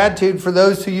owe gratitude for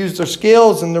those who use their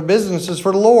skills and their businesses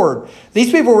for the Lord.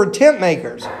 These people were tent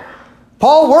makers.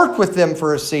 Paul worked with them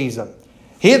for a season.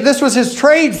 This was his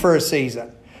trade for a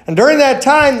season. And during that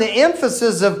time, the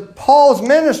emphasis of Paul's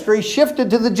ministry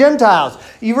shifted to the Gentiles.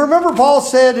 You remember Paul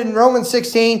said in Romans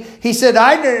 16, he said,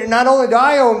 not only do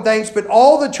I owe him thanks, but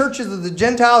all the churches of the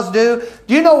Gentiles do.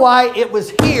 Do you know why? It was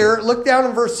here. Look down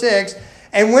in verse 6.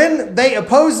 And when they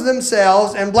opposed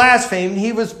themselves and blasphemed,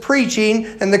 he was preaching,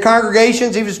 and the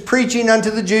congregations, he was preaching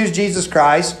unto the Jews Jesus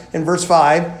Christ, in verse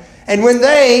 5. And when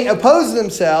they opposed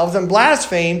themselves and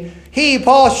blasphemed, he,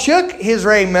 Paul, shook his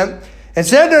raiment and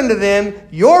said unto them,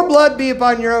 your blood be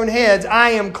upon your own heads.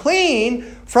 I am clean.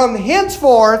 From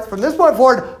henceforth, from this point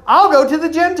forward, I'll go to the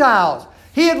Gentiles.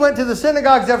 He had went to the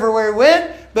synagogues everywhere he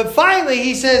went. But finally,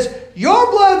 he says, your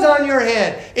blood's on your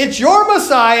head. It's your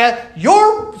Messiah.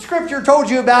 Your scripture told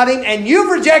you about him, and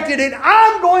you've rejected it.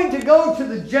 I'm going to go to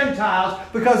the Gentiles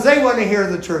because they want to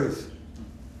hear the truth.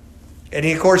 And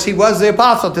of course, he was the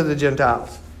apostle to the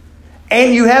Gentiles.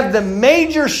 And you have the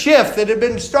major shift that had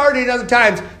been started other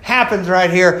times happens right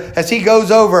here as he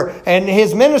goes over. And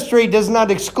his ministry does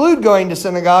not exclude going to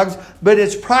synagogues, but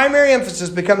its primary emphasis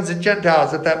becomes the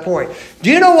Gentiles at that point. Do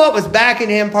you know what was backing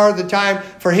him part of the time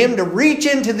for him to reach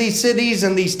into these cities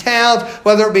and these towns,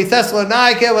 whether it be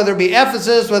Thessalonica, whether it be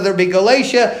Ephesus, whether it be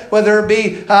Galatia, whether it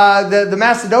be the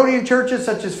Macedonian churches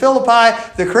such as Philippi,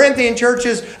 the Corinthian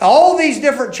churches, all these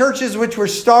different churches which were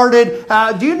started.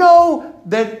 Do you know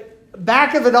that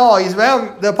back of it all, he's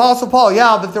the Apostle Paul,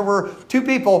 but there were two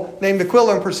people named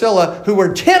Aquila and Priscilla who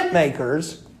were tent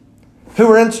makers, who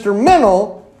were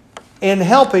instrumental in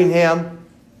helping him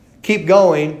keep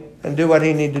going and do what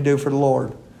he needed to do for the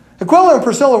Lord. Aquila and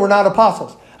Priscilla were not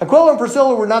apostles. Aquila and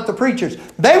Priscilla were not the preachers.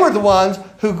 They were the ones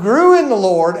who grew in the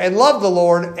Lord and loved the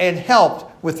Lord and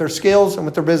helped with their skills and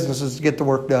with their businesses to get the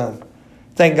work done.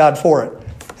 Thank God for it.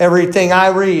 Everything I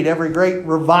read, every great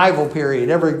revival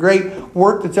period, every great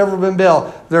work that's ever been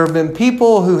built, there have been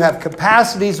people who have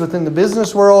capacities within the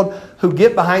business world who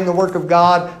get behind the work of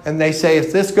God and they say,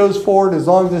 if this goes forward, as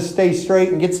long as this stays straight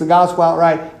and gets the gospel out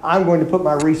right, I'm going to put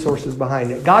my resources behind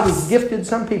it. God has gifted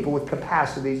some people with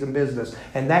capacities in business.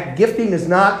 And that gifting is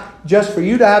not just for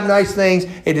you to have nice things.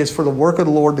 It is for the work of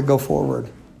the Lord to go forward.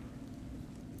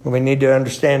 We need to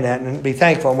understand that and be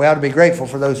thankful. And we ought to be grateful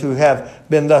for those who have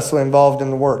been thusly involved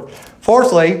in the work.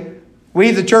 Fourthly,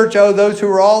 we, the church, owe those who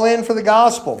are all in for the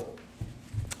gospel.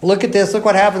 Look at this. Look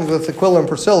what happens with Aquila and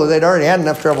Priscilla. They'd already had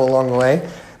enough trouble along the way.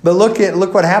 But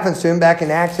look what happens to him back in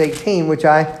Acts 18, which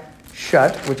I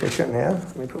shouldn't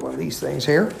have. Let me put one of these things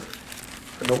here.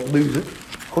 I don't lose it.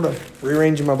 Hold on.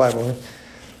 Rearranging my Bible here.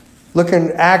 Look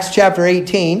in Acts chapter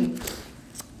 18.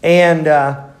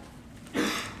 And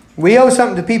we owe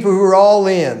something to people who are all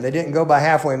in. They didn't go by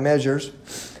halfway measures.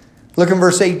 Look in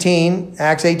verse 18.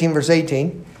 Acts 18, verse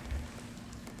 18.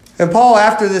 And Paul,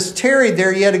 after this, tarried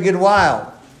there yet a good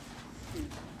while.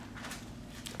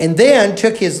 And then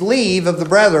took his leave of the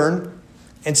brethren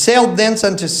and sailed thence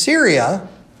unto Syria.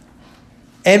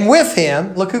 And with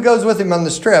him, look who goes with him on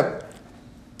the strip,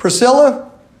 Priscilla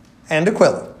and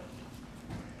Aquila.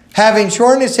 Having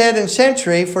shorn his head in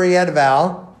century, for he had a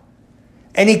vow.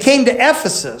 And he came to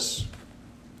Ephesus.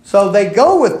 So they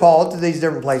go with Paul to these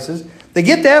different places. They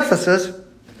get to Ephesus,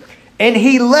 and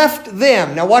he left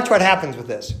them. Now watch what happens with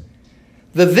this.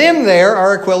 The them there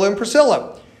are Aquila and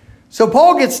Priscilla. So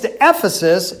Paul gets to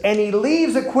Ephesus, and he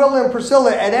leaves Aquila and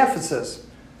Priscilla at Ephesus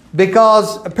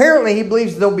because apparently he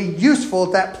believes they'll be useful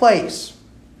at that place.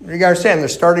 You got to understand, they're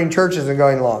starting churches and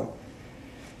going along.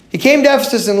 He came to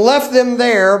Ephesus and left them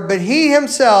there, but he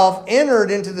himself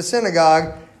entered into the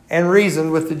synagogue and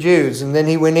reasoned with the Jews. And then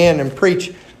he went in and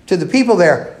preached to the people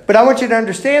there. But I want you to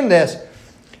understand this.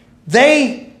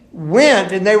 They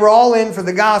went and they were all in for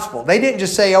the gospel. They didn't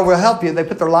just say, oh, we'll help you. They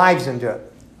put their lives into it.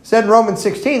 It said in Romans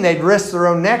 16, they'd risk their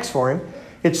own necks for him.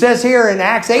 It says here in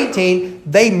Acts 18,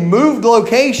 they moved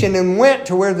location and went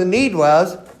to where the need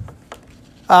was.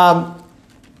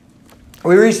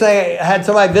 We recently had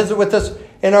somebody visit with us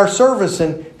in our service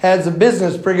and has a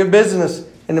business, pretty good business,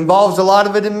 and involves a lot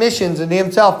of it in missions. And he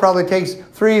himself probably takes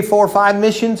 3, 4, 5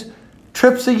 missions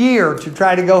trips a year to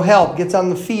try to go help, gets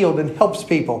on the field and helps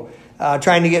people.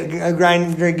 Trying to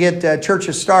get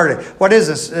churches started. What is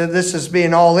this? This is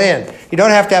being all in. You don't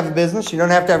have to have a business. You don't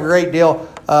have to have a great deal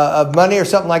of money or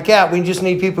something like that. We just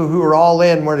need people who are all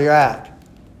in where they're at.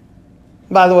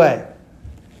 By the way,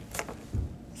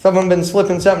 someone been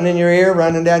slipping something in your ear,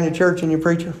 running down your church and your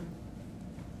preacher?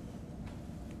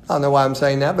 I don't know why I'm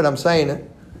saying that, but I'm saying it.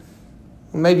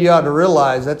 Maybe you ought to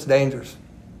realize that's dangerous.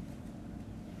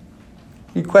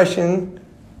 You question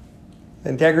the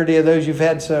integrity of those you've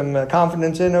had some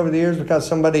confidence in over the years because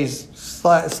somebody's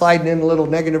sliding in little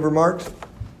negative remarks.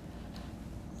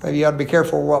 Maybe you ought to be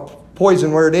careful what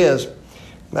poison where it is.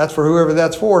 That's for whoever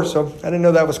that's for. So I didn't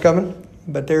know that was coming,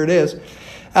 but there it is.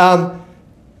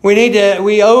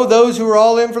 We owe those who are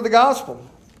all in for the gospel.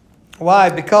 Why?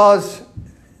 Because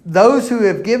those who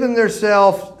have given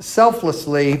themselves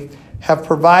selflessly have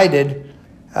provided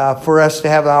for us to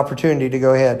have the opportunity to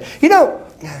go ahead. You know,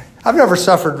 I've never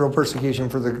suffered real persecution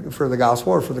for the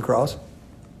gospel or for the cross.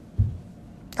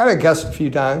 I've been cussed a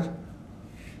few times.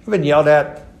 I've been yelled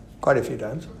at quite a few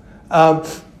times.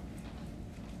 I've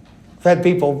had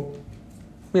people,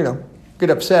 get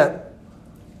upset.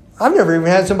 I've never even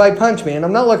had somebody punch me, and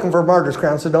I'm not looking for a martyr's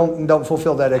crown, so don't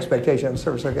fulfill that expectation. I'm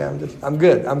service okay. I'm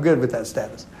good. I'm good with that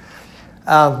status.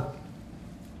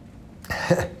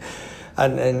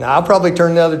 And I'll probably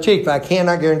turn the other cheek, but I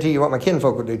cannot guarantee you what my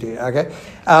kinfolk will do to you. Okay,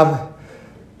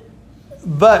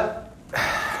 but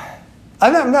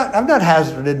I've not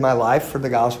hazarded my life for the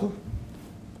gospel.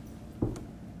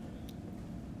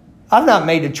 I've not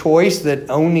made a choice that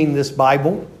owning this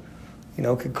Bible,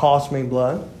 could cost me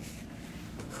blood.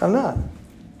 I'm not.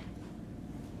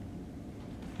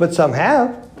 But some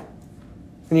have.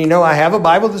 And I have a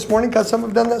Bible this morning because some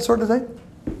have done that sort of thing.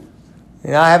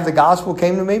 I have the gospel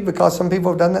came to me because some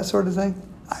people have done that sort of thing.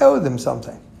 I owe them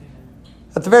something.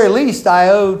 At the very least, I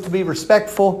owe to be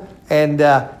respectful and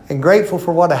grateful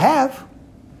for what I have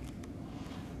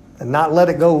and not let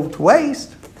it go to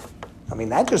waste.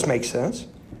 That just makes sense.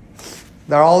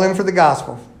 They're all in for the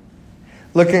gospel.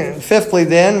 Looking fifthly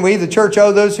then, we the church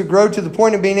owe those who grow to the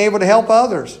point of being able to help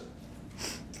others.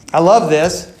 I love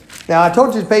this. Now, I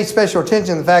told you to pay special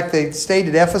attention to the fact they stayed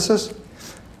at Ephesus.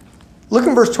 Look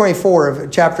in verse 24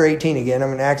 of chapter 18 again.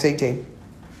 I'm in Acts 18.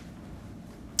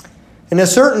 And a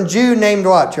certain Jew named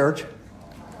what, church?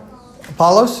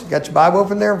 Apollos. Got your Bible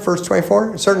open there? Verse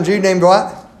 24. A certain Jew named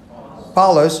what?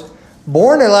 Apollos.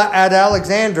 Born at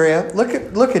Alexandria.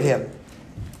 Look at him.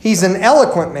 He's an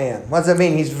eloquent man. What does that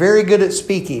mean? He's very good at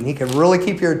speaking. He can really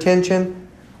keep your attention.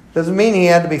 Doesn't mean he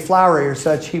had to be flowery or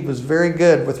such. He was very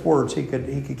good with words. He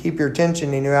could keep your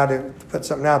attention. He knew how to put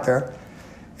something out there.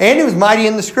 And he was mighty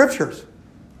in the Scriptures.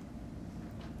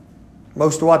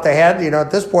 Most of what they had,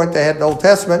 at this point, they had the Old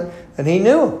Testament, and he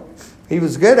knew them. He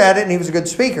was good at it, and he was a good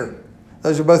speaker.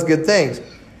 Those are both good things.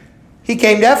 He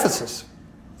came to Ephesus.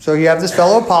 So you have this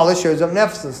fellow Apollos shows up in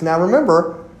Ephesus. Now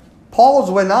remember,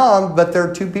 Paul's went on, but there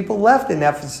are 2 people left in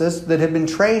Ephesus that had been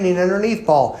training underneath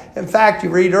Paul. In fact, you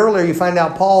read earlier, you find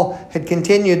out Paul had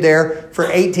continued there for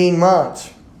 18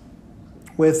 months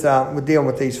with dealing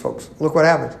with these folks. Look what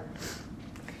happens.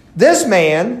 This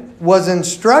man was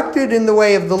instructed in the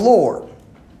way of the Lord.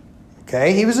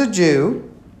 Okay, he was a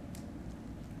Jew,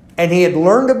 and he had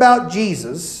learned about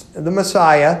Jesus, the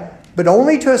Messiah, but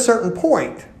only to a certain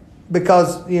point.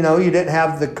 Because, you didn't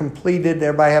have the completed,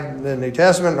 everybody have the New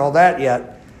Testament and all that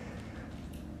yet.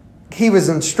 He was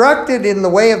instructed in the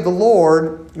way of the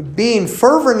Lord, being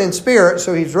fervent in spirit,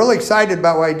 so he's really excited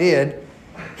about what he did.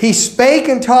 He spake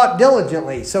and taught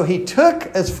diligently. So he took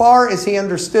as far as he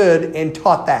understood and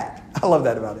taught that. I love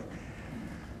that about it.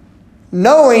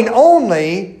 Knowing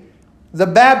only the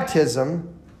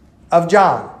baptism of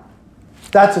John.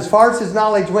 That's as far as his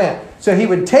knowledge went. So he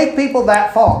would take people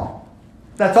that far.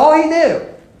 That's all he knew.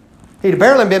 He'd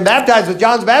apparently been baptized with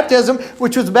John's baptism,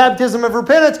 which was the baptism of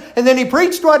repentance. And then he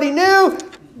preached what he knew,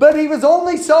 but he was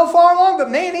only so far along. But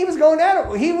man, he was going at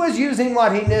it. He was using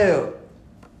what he knew.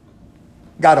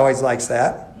 God always likes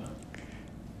that.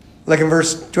 Look in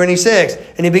verse 26.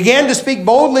 And he began to speak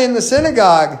boldly in the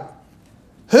synagogue,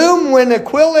 whom when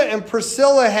Aquila and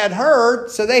Priscilla had heard,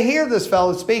 so they hear this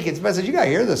fellow speaking. Somebody says, you got to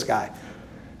hear this guy.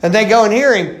 And they go and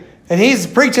hear him. And he's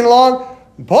preaching along.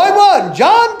 Point one,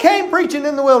 John came preaching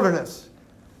in the wilderness,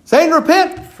 saying,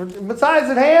 repent, for the Messiah's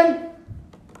at hand.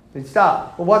 He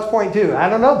stopped. Well, what's point two? I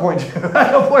don't know point two.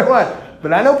 I know point one.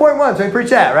 But I know point one, so he preached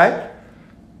that, right?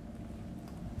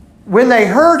 When they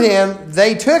heard him,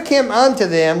 they took him unto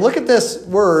them. Look at this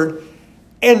word.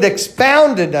 And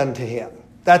expounded unto him.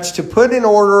 That's to put in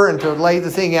order and to lay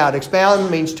the thing out. Expound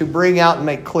means to bring out and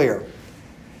make clear.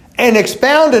 And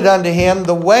expounded unto him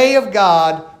the way of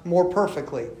God more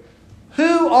perfectly.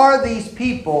 Who are these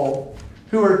people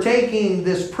who are taking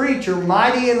this preacher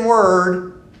mighty in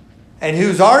word and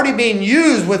who's already being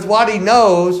used with what he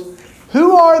knows?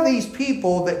 Who are these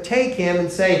people that take him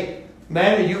and say,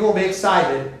 man, are you going to be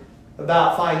excited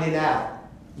about finding out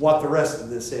what the rest of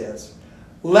this is?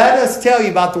 Let us tell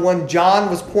you about the one John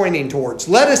was pointing towards.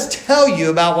 Let us tell you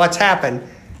about what's happened.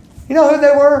 You know who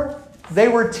they were? They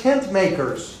were tent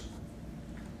makers.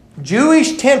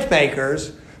 Jewish tent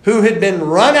makers who had been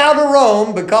run out of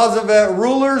Rome because of a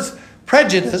ruler's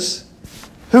prejudice,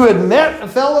 who had met a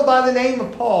fellow by the name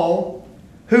of Paul,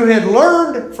 who had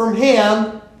learned from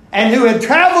him, and who had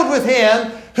traveled with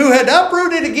him, who had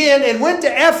uprooted again and went to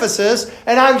Ephesus.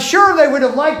 And I'm sure they would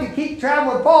have liked to keep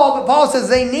traveling with Paul, but Paul says,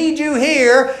 they need you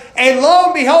here. And lo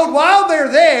and behold, while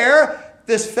they're there,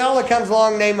 this fella comes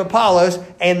along named Apollos,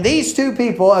 and these two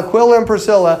people, Aquila and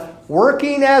Priscilla,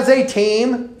 working as a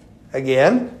team,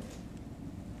 again,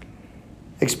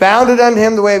 expounded unto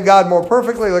him the way of God more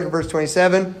perfectly. Look at verse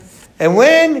 27. And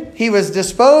when he was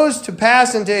disposed to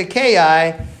pass into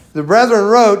Achaia, the brethren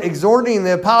wrote, exhorting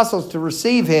the apostles to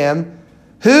receive him,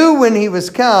 who, when he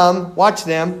was come, watch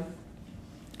them,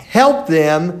 helped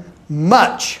them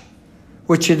much,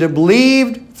 which had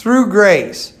believed through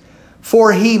grace.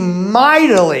 For he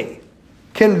mightily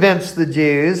convinced the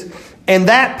Jews, and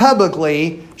that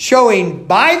publicly, showing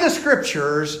by the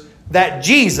Scriptures that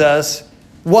Jesus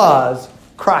was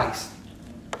Christ.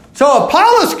 So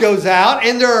Apollos goes out,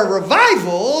 and there are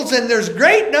revivals, and there's a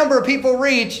great number of people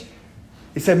reached.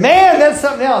 He said, man, that's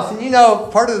something else. And you know,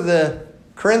 part of the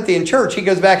Corinthian church, he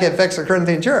goes back and affects the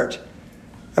Corinthian church.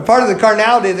 A part of the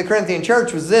carnality of the Corinthian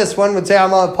church was this. One would say,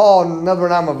 I'm of Paul, and another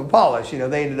one, I'm of Apollos. You know,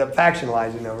 they ended up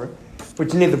factionalizing over it,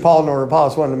 which neither Paul nor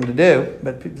Apollos wanted them to do,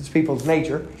 but it's people's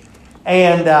nature.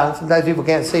 And sometimes people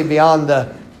can't see beyond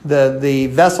the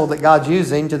vessel that God's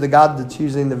using to the God that's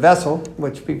using the vessel,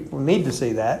 which people need to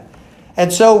see that.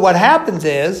 And so what happens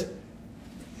is,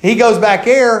 he goes back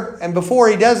here, and before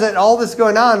he does it, all this is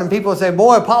going on, and people say,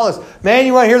 boy, Apollos, man,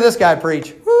 you want to hear this guy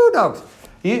preach? Woo, dogs.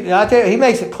 I tell you, he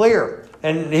makes it clear,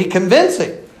 and he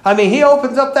convincing. I mean, he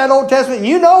opens up that Old Testament, and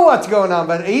you know what's going on,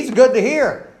 but he's good to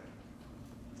hear.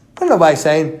 There's nobody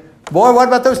saying, boy, what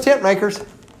about those tent makers?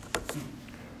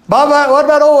 What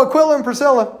about old Aquila and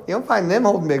Priscilla? You don't find them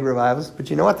holding big revivals,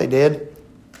 but you know what they did?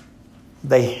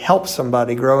 They helped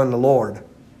somebody grow in the Lord.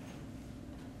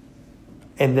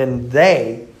 And then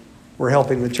they were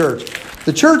helping the church.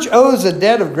 The church owes a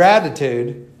debt of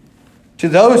gratitude to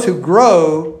those who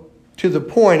grow to the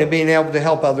point of being able to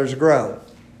help others grow.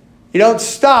 You don't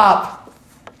stop.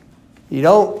 You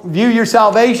don't view your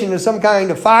salvation as some kind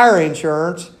of fire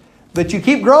insurance, but you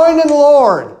keep growing in the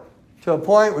Lord to a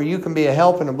point where you can be a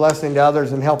help and a blessing to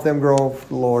others and help them grow for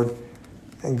the Lord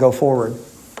and go forward.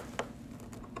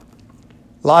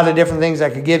 A lot of different things I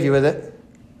could give you with it.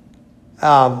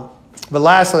 But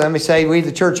lastly, let me say, we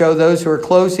the church owe those who are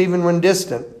close even when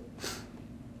distant.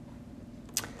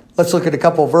 Let's look at a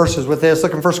couple of verses with this.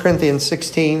 Look in 1 Corinthians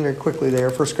 16, very quickly there,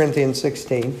 1 Corinthians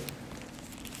 16.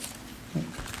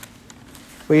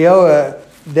 We owe a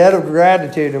debt of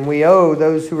gratitude, and we owe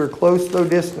those who are close though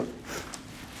distant.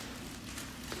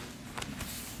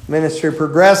 Ministry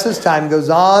progresses, time goes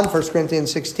on. 1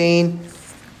 Corinthians 16,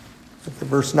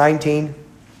 verse 19.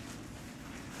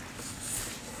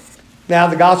 Now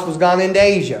the gospel's gone into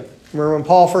Asia. Remember when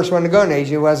Paul first wanted to go in Asia,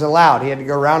 he wasn't allowed. He had to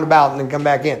go round about and then come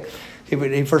back in.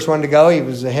 He first wanted to go. He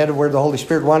was ahead of where the Holy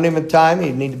Spirit wanted him at the time.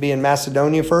 He'd need to be in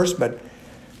Macedonia first, but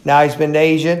now he's been to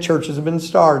Asia. Churches have been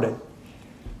started.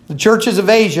 The churches of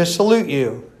Asia salute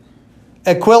you.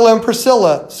 Aquila and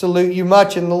Priscilla salute you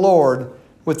much in the Lord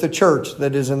with the church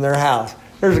that is in their house.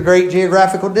 There's a great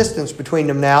geographical distance between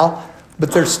them now,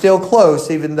 but they're still close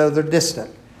even though they're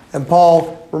distant. And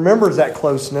Paul remembers that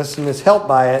closeness and is helped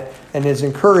by it and is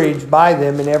encouraged by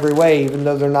them in every way, even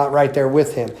though they're not right there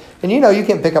with him. And you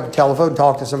can pick up a telephone and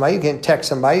talk to somebody. You can text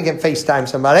somebody. You can FaceTime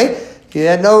somebody. You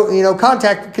had no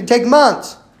contact. It could take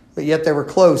months, but yet they were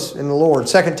close in the Lord.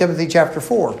 2 Timothy chapter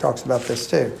 4 talks about this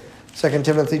too. 2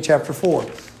 Timothy chapter 4.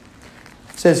 It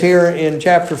says here in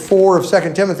chapter 4 of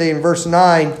 2 Timothy in verse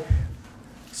 9,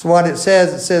 it's what it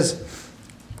says. It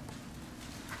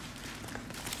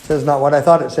says not what I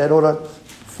thought it said. Hold on.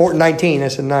 4:19. I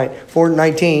said 9.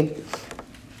 4:19.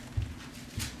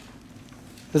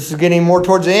 This is getting more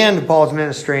towards the end of Paul's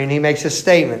ministry, and he makes a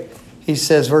statement. He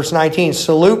says, verse 19,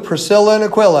 salute Priscilla and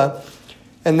Aquila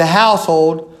and the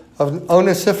household of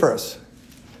Onesiphorus.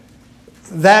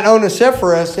 That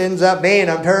Onesiphorus ends up being,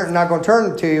 I'm not going to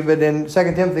turn it to you, but in 2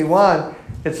 Timothy 1,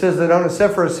 it says that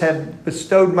Onesiphorus had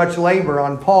bestowed much labor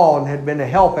on Paul and had been a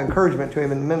help, encouragement to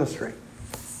him in the ministry.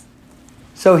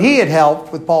 So he had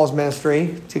helped with Paul's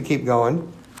ministry to keep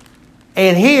going.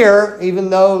 And here, even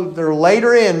though they're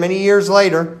later in, many years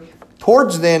later,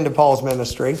 towards the end of Paul's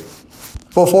ministry,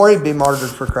 before he'd be martyred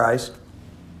for Christ,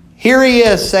 here he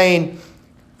is saying,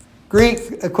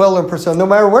 greet Aquila and Priscilla. No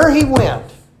matter where he went,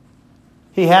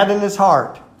 he had in his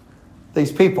heart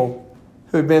these people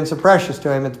who had been so precious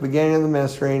to him at the beginning of the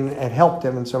ministry and had helped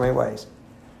him in so many ways.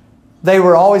 They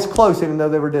were always close, even though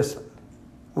they were distant.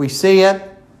 We see it.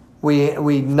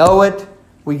 We know it.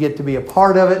 We get to be a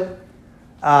part of it.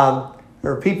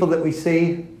 There are people that we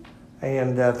see,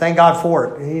 and thank God for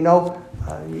it. You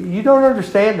don't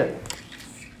understand it.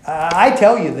 I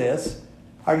tell you this.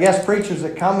 Our guest preachers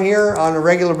that come here on a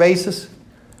regular basis,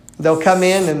 they'll come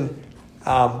in and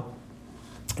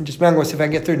just remember, see if I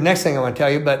can get through the next thing I want to tell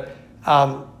you, but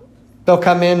they'll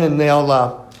come in and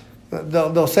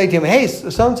they'll say to him, hey,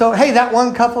 so-and-so, hey, that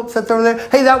one couple sits over there,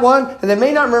 hey, that one, and they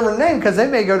may not remember the name because they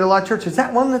may go to a lot of churches. Is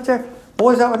that one that's there?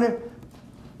 Boy, is that one there?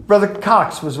 Brother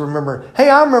Cox was remembering. Hey,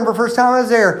 I remember first time I was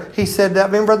there. He said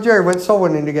that me and Brother Jerry went soul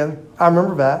winning together. I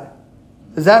remember that.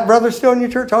 Is that brother still in your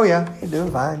church? Oh, yeah. He's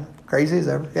doing fine. Crazy as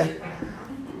ever.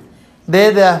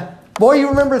 Yeah. Boy, you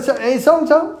remember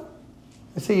so-and-so?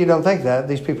 See, you don't think that.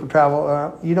 These people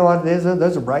travel. You know what it is?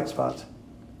 Those are bright spots.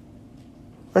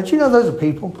 Don't you know those are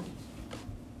people?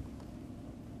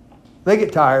 They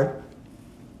get tired.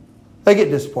 They get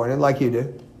disappointed like you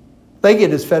do. They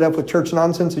get as fed up with church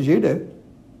nonsense as you do.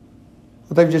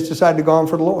 But they've just decided to go on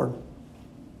for the Lord.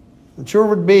 It sure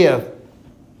would be a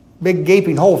big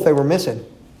gaping hole if they were missing.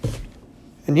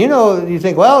 And you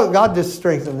think, well, God just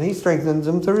strengthens them. He strengthens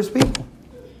them through his people.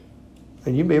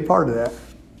 And you be a part of that.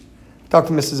 Talked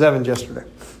to Mrs. Evans yesterday.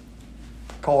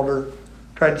 Called her,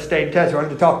 tried to stay in touch. I wanted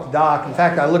to talk to Doc. In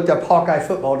fact, I looked up Hawkeye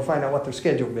football to find out what their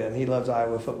schedule had been. He loves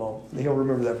Iowa football. He'll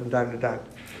remember that from time to time.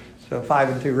 So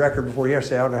 5-2 record before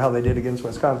yesterday. I don't know how they did against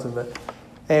Wisconsin, but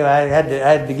anyway, I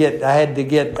had to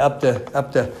get up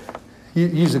to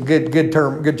use a good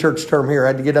term, good church term here. I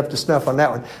had to get up to snuff on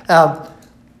that one.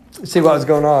 See what was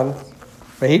going on.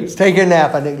 But he was taking a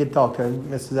nap. I didn't get to talk to him.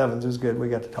 Mrs. Evans was good. We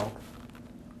got to talk.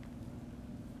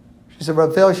 She said,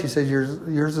 Brother Phil, she says,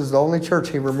 yours is the only church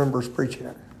he remembers preaching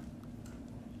at.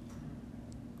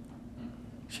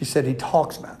 She said he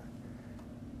talks about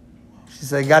it. She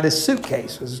said he got his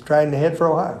suitcase, was trying to head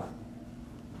for Ohio.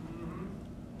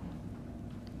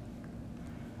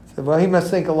 I said, well, he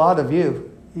must think a lot of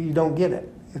you. You don't get it.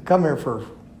 You've come here for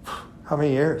how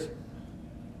many years?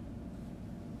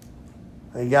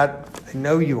 They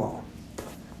know you all.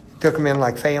 You took them in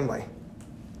like family.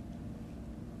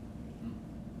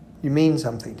 You mean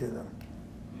something to them.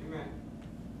 Amen.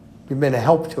 You've been a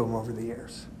help to them over the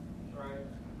years. Right.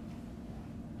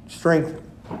 Strengthen.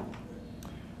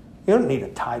 You don't need a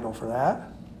title for that.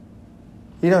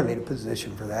 You don't need a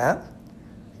position for that.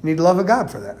 You need the love of God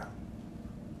for that.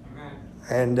 Amen.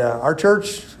 And our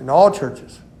church, and all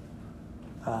churches,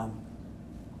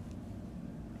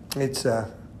 there's a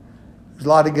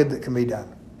lot of good that can be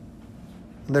done.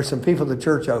 And there's some people the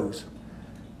church owes.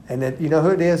 And you know who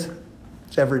it is?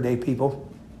 It's everyday people.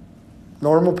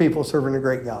 Normal people serving a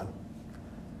great God.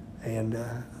 And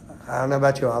I don't know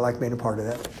about you. I like being a part of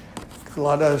that. Got a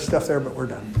lot of other stuff there, but we're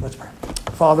done. Let's pray.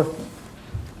 Father,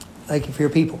 thank you for your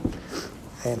people.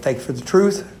 And thank you for the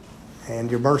truth and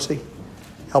your mercy.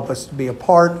 Help us to be a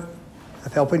part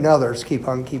of helping others keep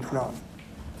on keeping on.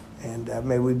 And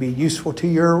may we be useful to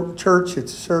your church.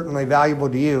 It's certainly valuable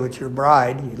to you. It's your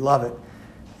bride. You love it.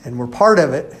 And we're part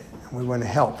of it. And we want to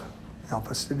help. Help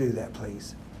us to do that,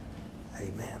 please.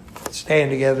 Amen.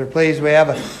 Stand together, please. We have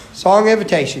a song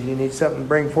invitation. You need something to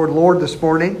bring forward the Lord this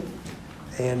morning.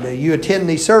 And you attend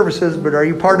these services, but are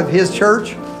you part of his church?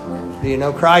 Do you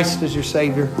know Christ as your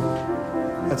Savior?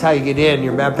 That's how you get in.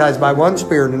 You're baptized by one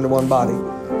Spirit into one body.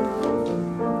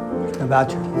 about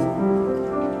you?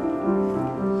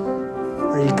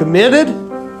 Are you committed?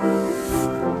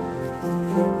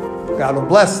 God will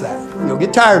bless that. You'll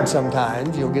get tired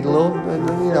sometimes. You'll get a little,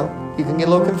 you can get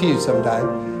a little confused sometimes.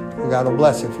 God will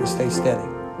bless if you stay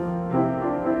steady.